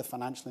 and the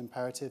financial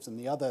imperatives and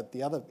the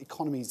other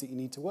economies that you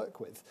need to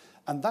work with?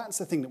 And that's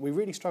the thing that we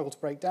really struggle to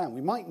break down.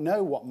 We might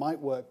know what might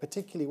work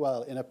particularly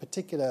well in a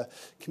particular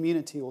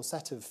community or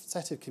set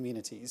of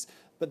communities,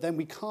 but then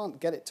we can't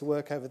get it to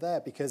work over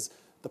there because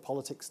the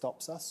politics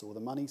stops us or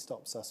the money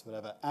stops us,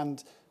 whatever.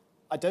 And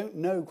I don't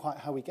know quite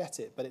how we get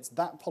it, but it's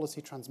that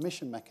policy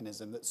transmission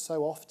mechanism that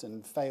so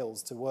often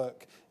fails to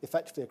work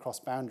effectively across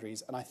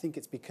boundaries, and I think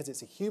it's because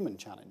it's a human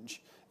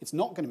challenge. It's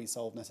not going to be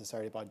solved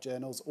necessarily by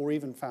journals or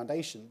even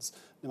foundations,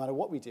 no matter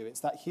what we do.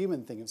 It's that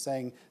human thing of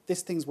saying,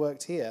 this thing's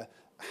worked here,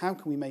 how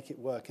can we make it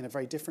work in a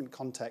very different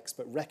context,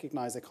 but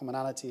recognise a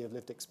commonality of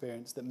lived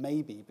experience that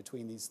may be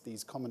between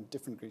these common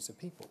different groups of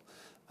people?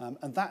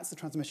 And that's the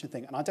transmission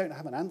thing, and I don't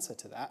have an answer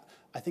to that.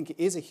 I think it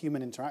is a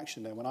human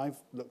interaction, though, when I've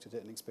looked at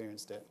it and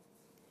experienced it.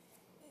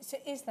 So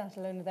is that,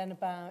 Alona, then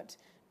about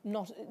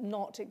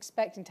not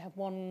expecting to have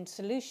one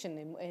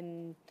solution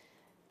in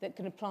that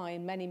can apply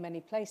in many,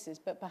 many places,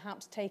 but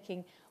perhaps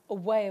taking a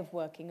way of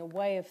working, a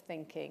way of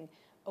thinking,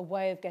 a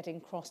way of getting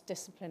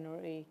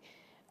cross-disciplinary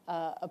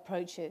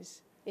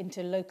approaches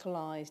into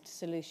localized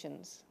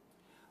solutions?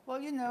 Well,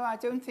 you know, I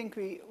don't think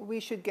we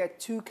should get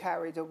too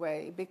carried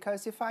away,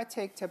 because if I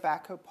take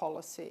tobacco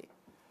policy,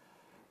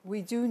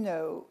 we do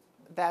know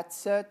that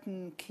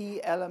certain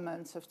key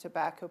elements of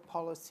tobacco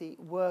policy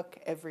work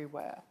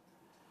everywhere.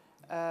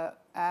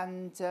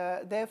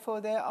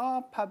 Therefore, there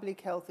are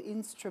public health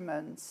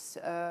instruments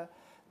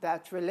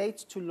that relate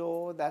to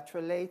law, that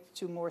relate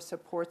to more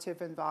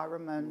supportive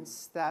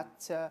environments,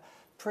 that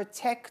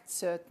protect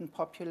certain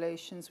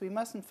populations. We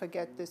mustn't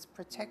forget this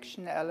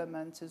protection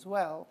element as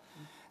well.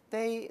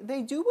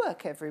 They do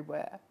work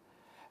everywhere.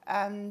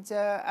 And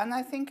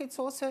I think it's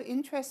also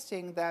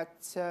interesting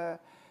that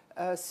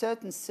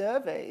certain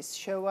surveys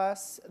show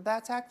us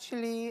that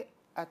actually,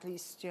 at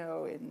least, you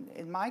know,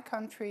 in my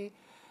country,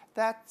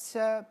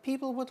 that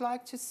people would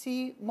like to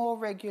see more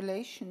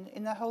regulation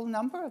in a whole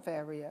number of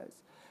areas,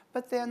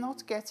 but they're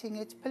not getting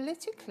it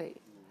politically.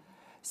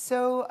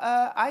 So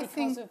I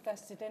think because of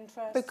vested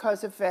interests?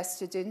 Because of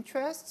vested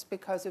interests,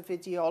 because of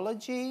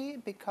ideology,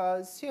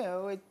 because, you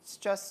know, it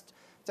just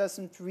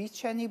doesn't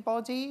reach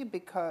anybody,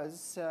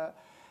 because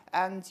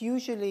and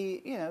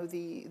usually, you know,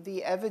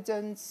 the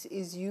evidence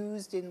is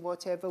used in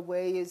whatever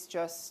way is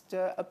just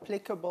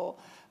applicable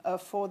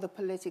for the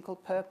political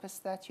purpose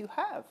that you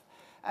have.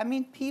 I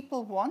mean,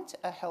 people want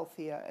a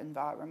healthier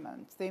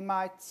environment.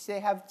 They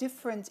have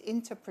different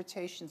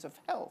interpretations of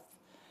health.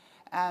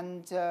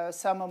 And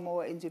some are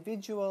more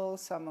individual,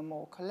 some are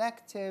more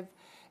collective,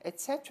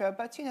 etc.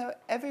 But, you know,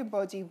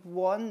 everybody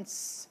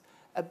wants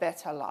a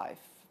better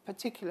life,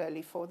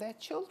 particularly for their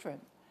children.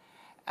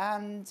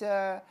 And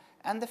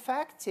the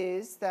fact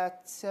is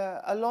that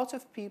a lot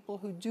of people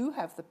who do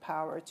have the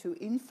power to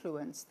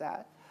influence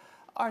that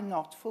are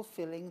not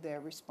fulfilling their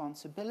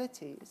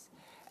responsibilities.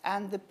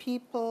 And the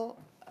people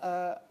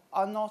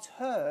are not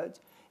heard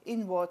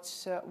in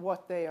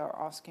what they are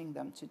asking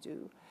them to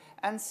do.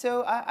 And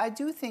so I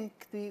do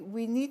think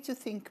we need to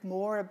think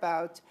more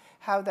about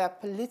how that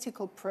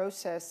political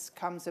process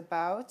comes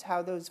about,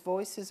 how those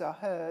voices are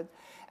heard,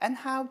 and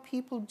how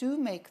people do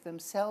make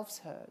themselves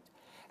heard.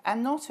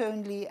 And not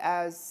only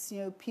as, you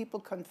know, people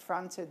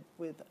confronted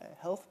with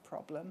a health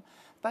problem,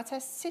 but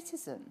as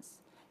citizens.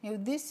 You know,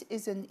 this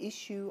is an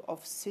issue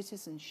of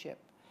citizenship.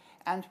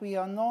 And we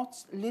are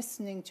not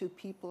listening to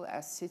people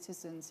as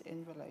citizens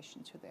in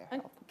relation to their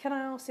health. Can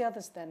I ask the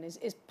others then,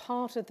 is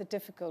part of the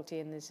difficulty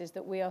in this is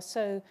that we are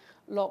so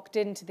locked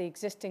into the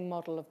existing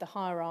model of the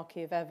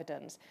hierarchy of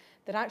evidence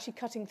that actually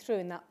cutting through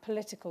in that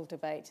political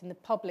debate, in the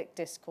public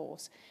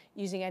discourse,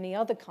 using any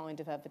other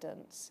kind of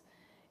evidence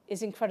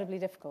is incredibly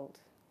difficult?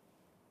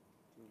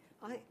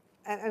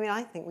 I mean,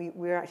 I think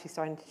we're actually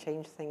starting to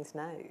change things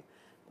now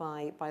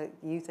by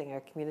using our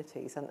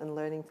communities and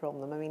learning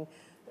from them. I mean,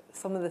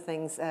 some of the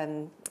things,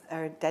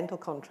 our dental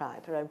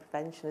contract around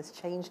prevention has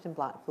changed in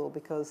Blackpool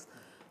because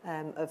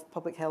of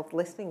public health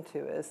listening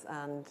to us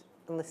and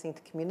listening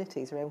to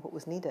communities around what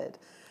was needed.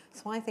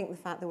 So I think the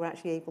fact that we're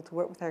actually able to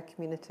work with our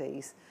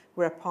communities,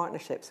 we're a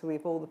partnership, so we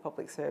have all the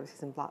public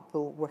services in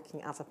Blackpool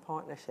working as a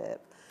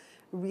partnership,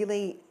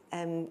 really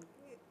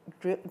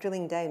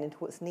drilling down into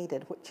what's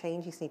needed, what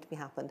changes need to be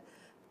happened.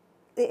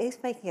 It is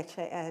making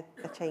a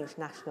change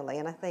nationally,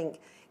 and I think,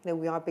 you know,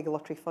 we are big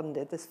lottery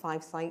funded. There's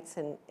 5 sites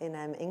in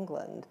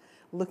England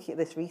looking at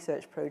this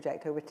research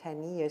project over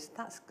 10 years.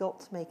 That's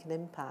got to make an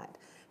impact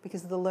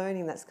because of the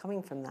learning that's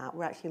coming from that.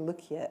 We're actually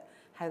looking at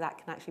how that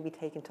can actually be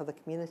taken to other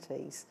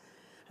communities.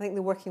 I think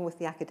they're working with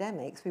the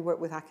academics. We work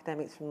with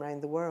academics from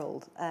around the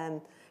world,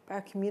 but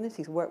our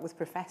communities work with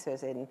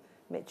professors in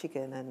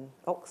Michigan and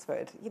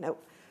Oxford. You know,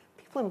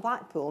 people in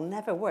Blackpool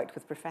never worked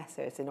with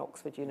professors in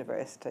Oxford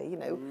University. You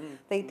know,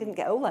 they didn't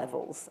get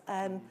O-levels.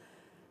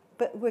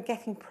 But we're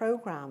getting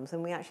programs,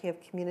 and we actually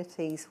have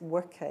communities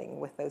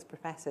working with those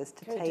professors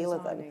to tailor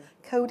them.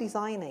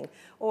 Co-designing.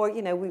 Or,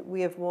 you know,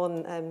 we have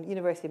one,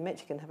 University of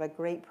Michigan have a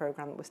great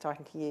program that we're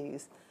starting to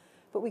use.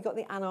 But we got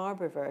the Ann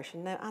Arbor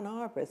version. Now, Ann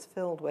Arbor is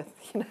filled with,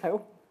 you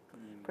know,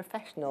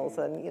 professionals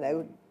and, you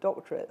know,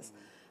 doctorates.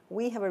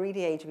 We have a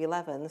reading age of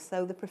 11,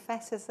 so the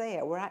professors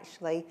there were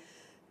actually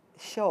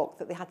shocked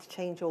that they had to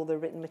change all their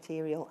written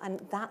material, and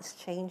that's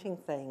changing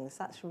things.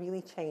 That's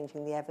really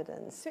changing the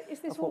evidence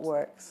of what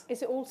works.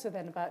 Is it also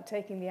then about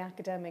taking the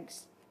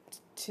academics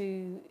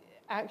to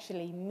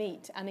actually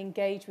meet and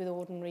engage with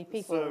ordinary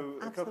people? So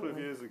a couple of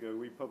years ago,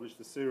 we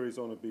published a series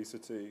on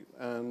obesity,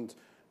 and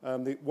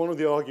one of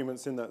the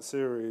arguments in that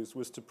series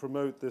was to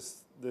promote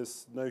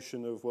this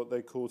notion of what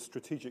they called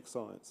strategic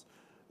science.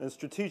 And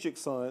strategic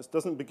science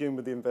doesn't begin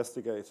with the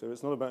investigator.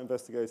 It's not about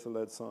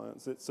investigator-led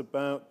science. It's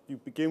about, you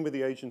begin with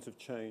the agent of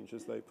change,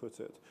 as they put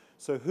it.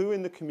 So who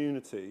in the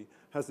community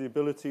has the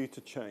ability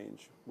to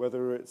change,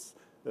 whether it's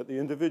at the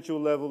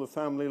individual level, the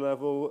family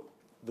level,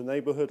 the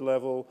neighborhood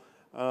level,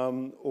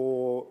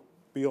 or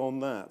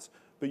beyond that.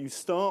 But you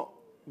start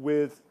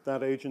with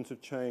that agent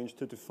of change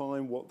to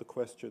define what the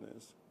question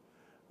is.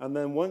 And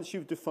then once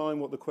you've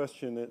defined what the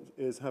question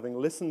is, having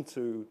listened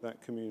to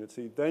that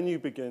community, then you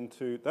begin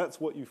to, that's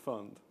what you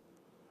fund.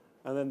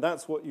 And then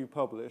that's what you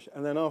publish.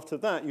 And then after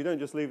that, you don't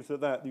just leave it at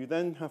that. You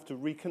then have to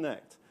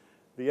reconnect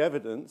the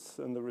evidence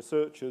and the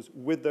researchers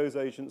with those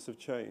agents of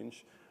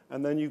change.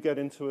 And then you get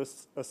into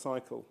a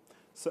cycle.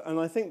 So,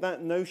 and I think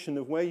that notion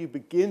of where you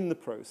begin the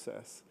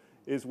process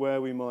is where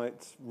we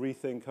might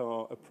rethink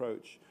our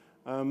approach.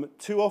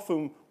 Too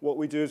often what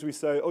we do is we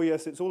say, oh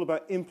yes, it's all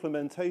about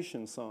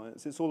implementation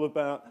science. It's all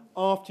about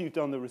after you've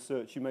done the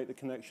research, you make the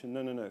connection.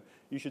 No, no, no.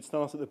 You should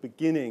start at the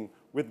beginning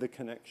with the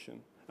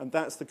connection. And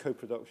that's the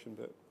co-production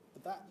bit.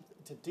 But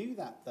to do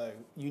that, though,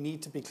 you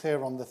need to be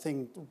clear on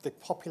the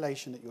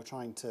population that you're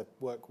trying to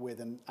work with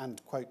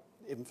and quote,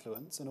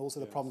 influence, and also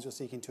the problems you're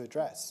seeking to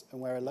address, and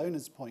where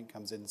Alona's point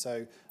comes in.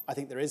 So I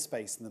think there is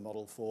space in the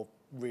model for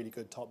really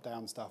good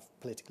top-down stuff,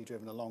 politically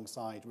driven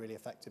alongside really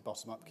effective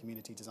bottom-up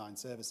community design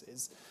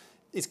services.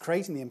 It's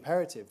creating the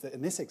imperative that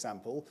in this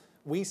example,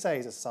 we say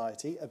as a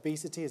society,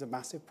 obesity is a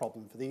massive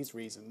problem for these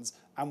reasons,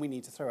 and we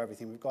need to throw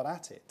everything we've got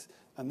at it.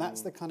 And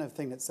that's the kind of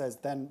thing that says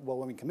then, well,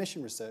 when we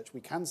commission research, we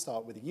can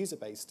start with a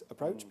user-based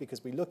approach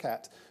because we look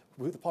at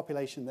the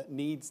population that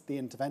needs the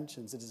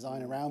interventions, the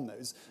design around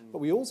those. But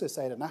we also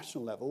say at a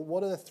national level,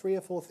 what are the 3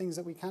 or 4 things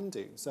that we can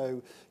do?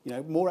 So, you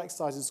know, more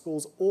exercise in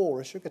schools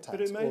or a sugar tax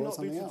but it may or not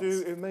something be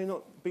else. it may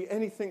not be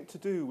anything to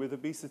do with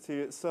obesity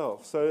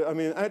itself. So, I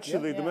mean,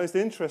 actually, the most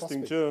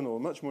interesting journal,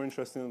 much more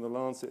interesting than The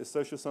Lancet, is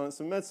Social Science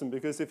and Medicine,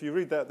 because if you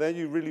read that there,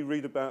 you really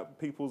read about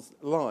people's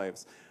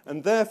lives.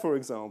 And there, for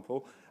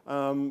example,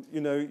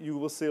 you know, you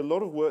will see a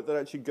lot of work that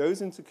actually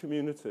goes into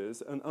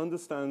communities and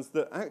understands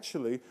that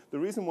actually the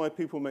reason why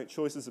people make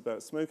choices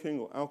about smoking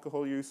or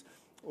alcohol use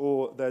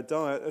or their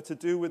diet are to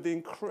do with the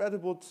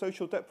incredible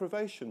social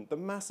deprivation, the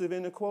massive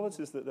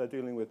inequalities that they're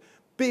dealing with,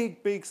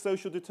 big, big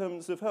social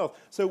determinants of health.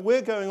 So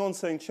we're going on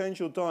saying change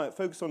your diet,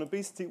 focus on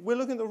obesity. We're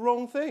looking at the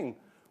wrong thing.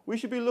 We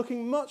should be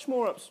looking much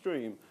more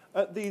upstream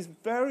at these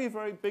very,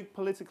 very big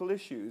political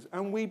issues,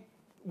 and we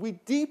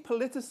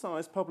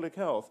depoliticize public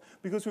health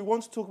because we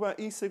want to talk about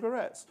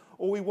e-cigarettes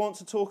or we want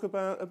to talk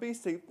about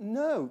obesity.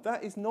 No,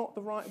 that is not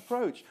the right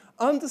approach.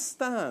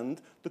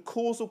 Understand the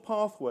causal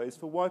pathways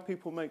for why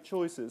people make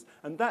choices,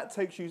 and that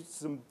takes you to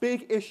some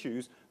big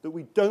issues that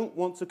we don't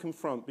want to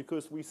confront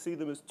because we see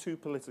them as too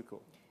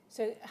political.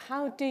 So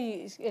how do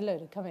you,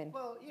 Ilona, come in?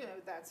 Well, you know,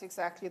 that's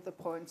exactly the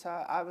point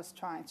I was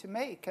trying to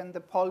make. And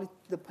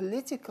the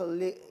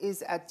political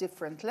is at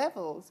different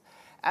levels.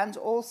 And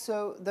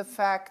also the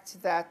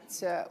fact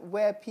that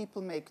where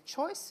people make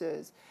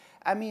choices,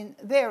 I mean,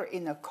 they're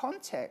in a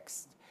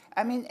context.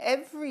 I mean,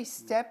 every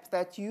step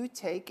that you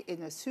take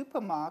in a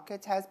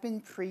supermarket has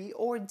been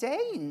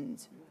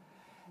preordained.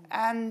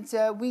 And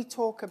we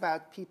talk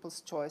about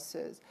people's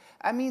choices.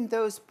 I mean,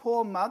 those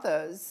poor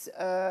mothers,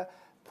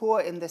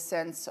 poor in the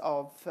sense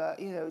of,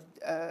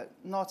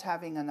 not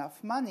having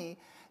enough money,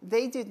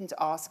 they didn't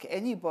ask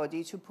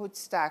anybody to put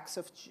stacks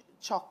of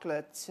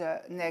chocolate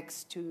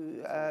next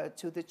to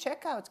the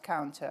checkout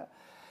counter.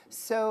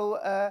 So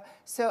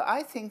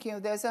I think, you know,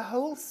 there's a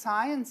whole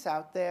science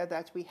out there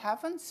that we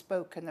haven't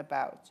spoken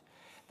about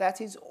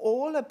that is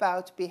all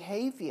about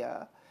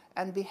behavior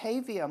and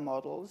behavior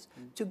models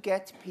to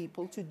get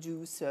people to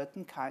do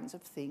certain kinds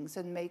of things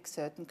and make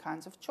certain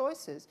kinds of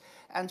choices.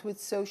 And with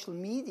social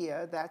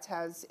media, that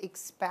has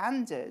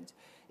expanded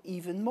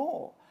even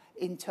more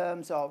in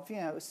terms of, you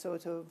know,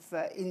 sort of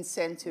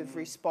incentive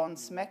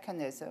response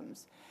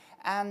mechanisms.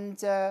 And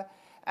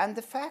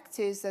the fact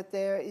is that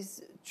there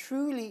is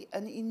truly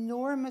an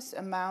enormous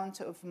amount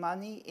of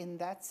money in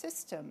that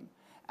system,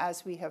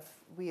 as we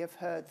have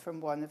heard from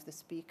one of the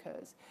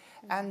speakers.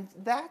 And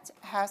that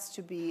has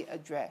to be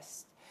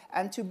addressed.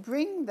 And to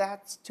bring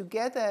that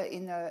together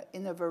in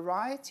a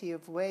variety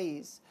of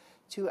ways,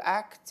 to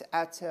act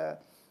at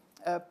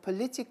a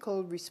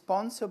political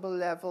responsible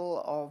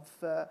level of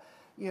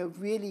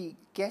really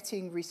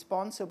getting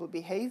responsible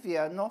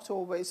behavior, not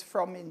always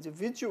from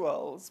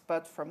individuals,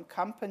 but from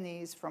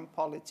companies, from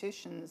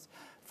politicians,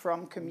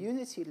 from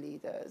community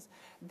leaders.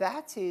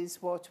 That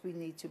is what we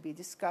need to be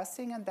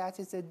discussing, and that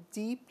is a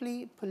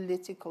deeply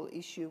political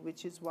issue,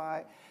 which is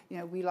why, you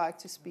know, we like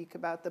to speak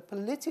about the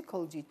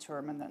political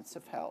determinants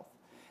of health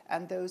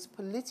and those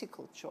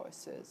political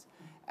choices.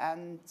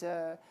 And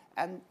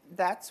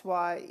that's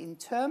why, in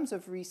terms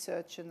of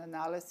research and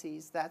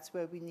analyses, that's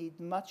where we need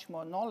much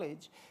more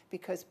knowledge,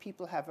 because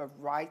people have a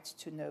right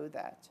to know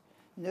that.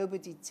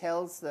 Nobody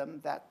tells them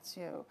that,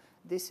 you know,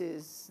 this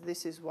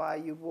is why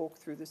you walk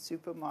through the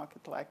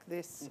supermarket like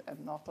this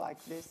and not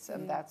like this,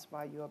 and that's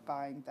why you're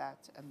buying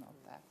that and not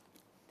that.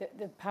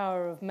 The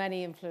power of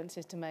many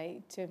influences to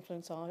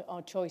influence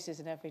our choices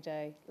in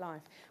everyday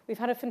life. We've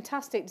had a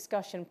fantastic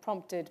discussion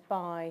prompted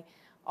by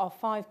our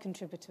 5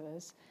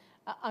 contributors.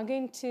 I'm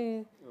going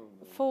to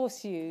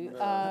force you.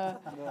 No,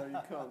 you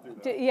can't do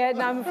that. Yeah,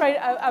 no,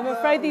 I'm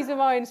afraid these are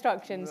my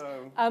instructions.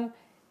 No.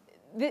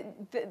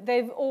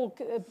 They've all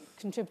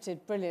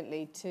contributed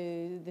brilliantly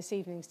to this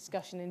evening's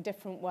discussion in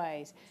different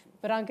ways.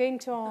 But I'm going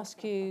to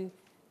ask you,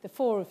 the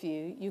 4 of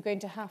you, you're going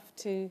to have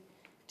to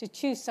to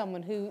choose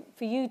someone who,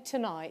 for you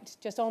tonight,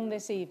 just on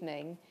this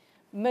evening,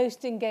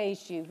 most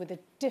engaged you with a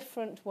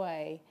different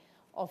way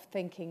of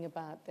thinking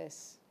about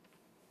this?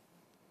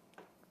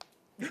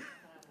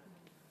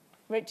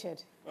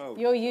 Richard,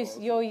 you're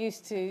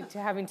used to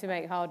having to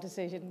make hard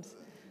decisions.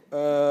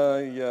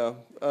 Yeah.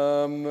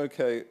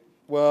 Okay.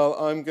 Well,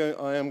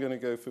 I am going to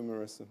go for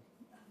Marisa.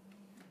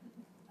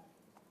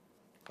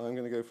 I'm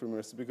going to go for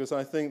Marisa because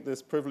I think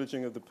this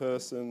privileging of the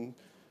person,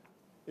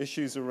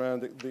 issues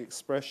around the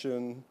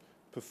expression,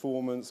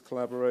 performance,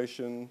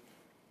 collaboration,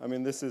 I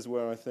mean, this is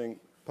where I think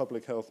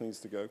public health needs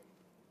to go.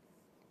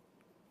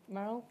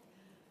 Meryl?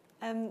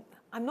 I'm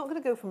not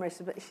going to go for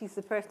Marisa, but she's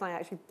the person I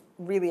actually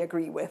really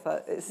agree with.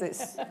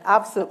 It's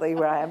absolutely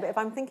where I am. But if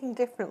I'm thinking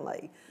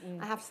differently,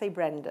 I have to say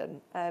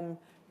Brendan.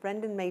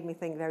 Brendan made me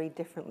think very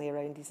differently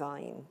around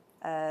design.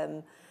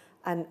 And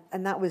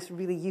that was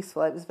really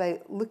useful. It was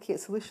about looking at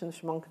solutions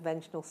from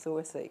unconventional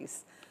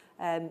sources,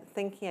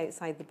 thinking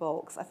outside the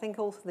box. I think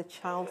also the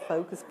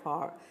child-focused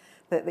part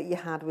that you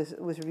had was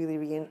really,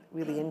 really,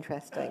 really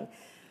interesting.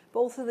 But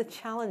also the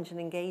challenge in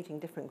engaging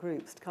different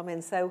groups to come in.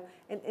 So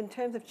in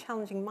terms of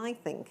challenging my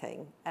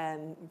thinking,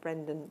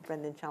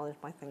 Brendan challenged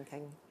my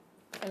thinking.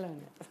 Ilona?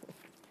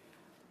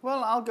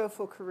 Well, I'll go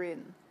for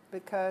Corinne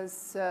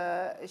because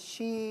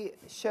she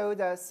showed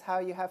us how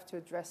you have to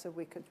address a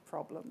wicked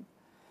problem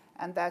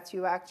and that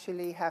you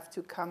actually have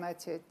to come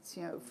at it,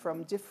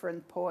 from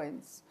different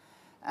points.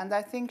 And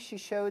I think she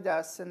showed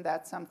us, and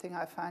that's something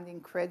I find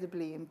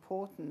incredibly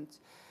important,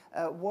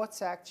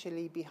 what's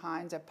actually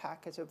behind a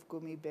packet of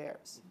gummy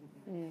bears.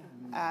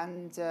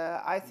 And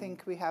I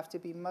think we have to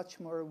be much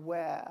more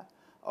aware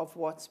of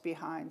what's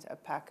behind a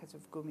packet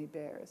of gummy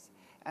bears.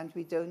 And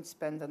we don't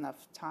spend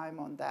enough time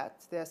on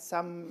that. There's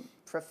some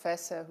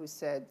professor who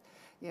said,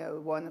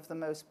 one of the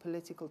most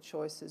political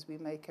choices we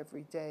make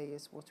every day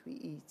is what we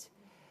eat.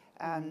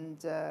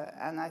 And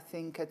I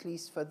think at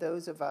least for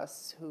those of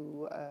us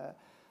who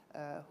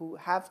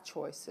have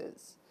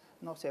choices,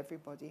 not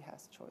everybody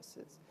has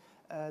choices,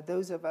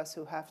 those of us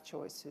who have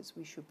choices,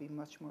 we should be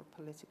much more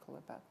political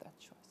about that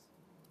choice.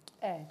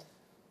 Ed?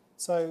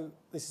 So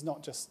this is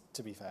not just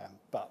to be fair,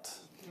 but...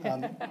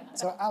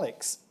 so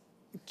Alex,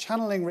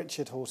 channeling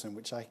Richard Horton,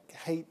 which I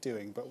hate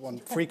doing, but one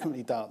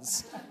frequently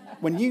does,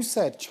 when you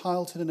said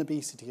childhood and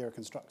obesity are a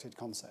constructed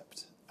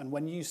concept, and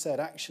when you said,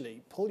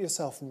 actually, pull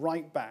yourself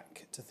right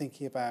back to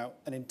thinking about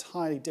an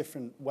entirely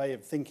different way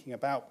of thinking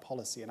about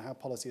policy and how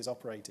policy is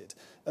operated,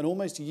 and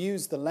almost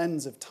use the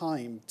lens of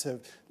time to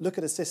look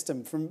at a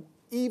system from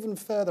even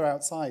further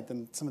outside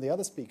than some of the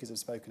other speakers have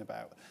spoken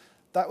about,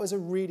 that was a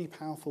really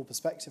powerful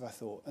perspective, I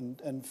thought.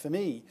 And for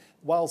me,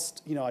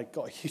 whilst I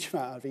got a huge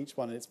amount out of each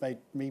one, and it's made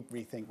me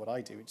rethink what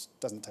I do, which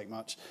doesn't take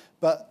much,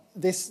 but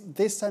this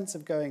sense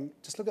of going,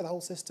 just look at the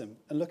whole system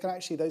and look at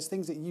actually those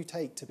things that you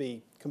take to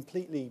be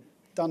completely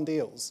done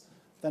deals,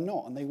 they're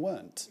not, and they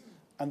weren't.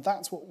 And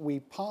that's what we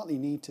partly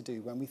need to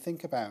do when we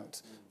think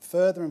about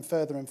further and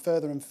further and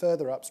further and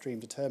further upstream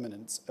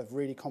determinants of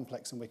really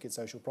complex and wicked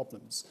social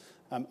problems.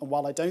 And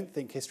while I don't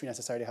think history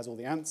necessarily has all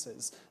the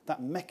answers,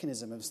 that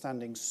mechanism of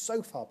standing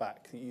so far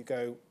back that you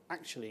go,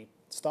 actually,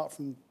 start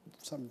from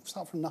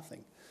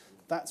nothing,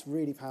 that's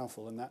really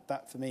powerful. And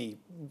that for me,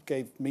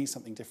 gave me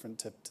something different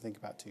to think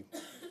about too.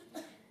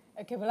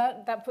 Okay,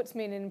 well, that puts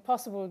me in an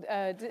impossible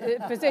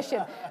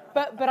position.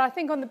 But I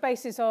think on the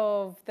basis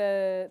of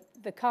the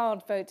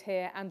card vote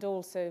here and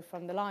also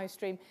from the live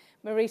stream,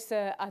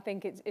 Marisa, I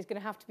think it's going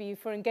to have to be you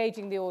for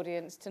engaging the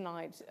audience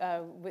tonight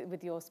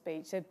with your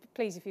speech. So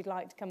please, if you'd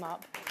like to come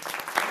up.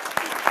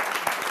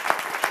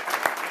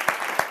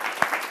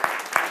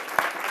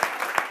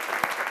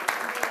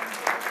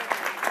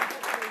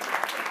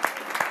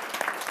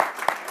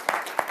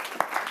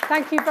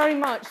 Thank you very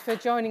much for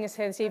joining us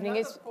here this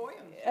evening.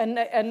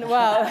 And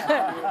well,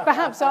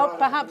 perhaps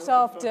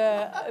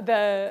after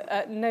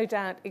the no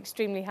doubt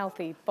extremely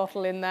healthy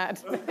bottle in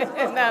that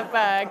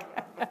bag.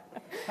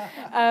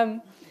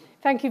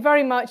 Thank you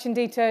very much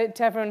indeed to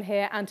everyone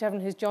here and to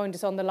everyone who's joined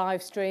us on the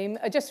live stream.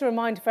 Just a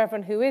reminder for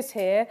everyone who is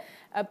here,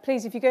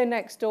 please, if you go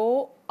next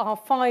door, our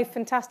 5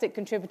 fantastic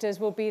contributors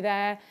will be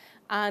there.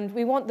 And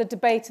we want the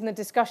debate and the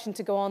discussion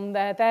to go on.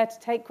 They're there to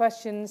take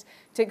questions,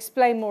 to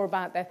explain more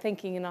about their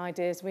thinking and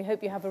ideas. We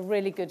hope you have a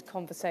really good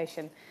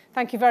conversation.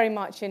 Thank you very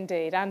much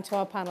indeed, and to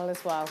our panel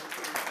as well.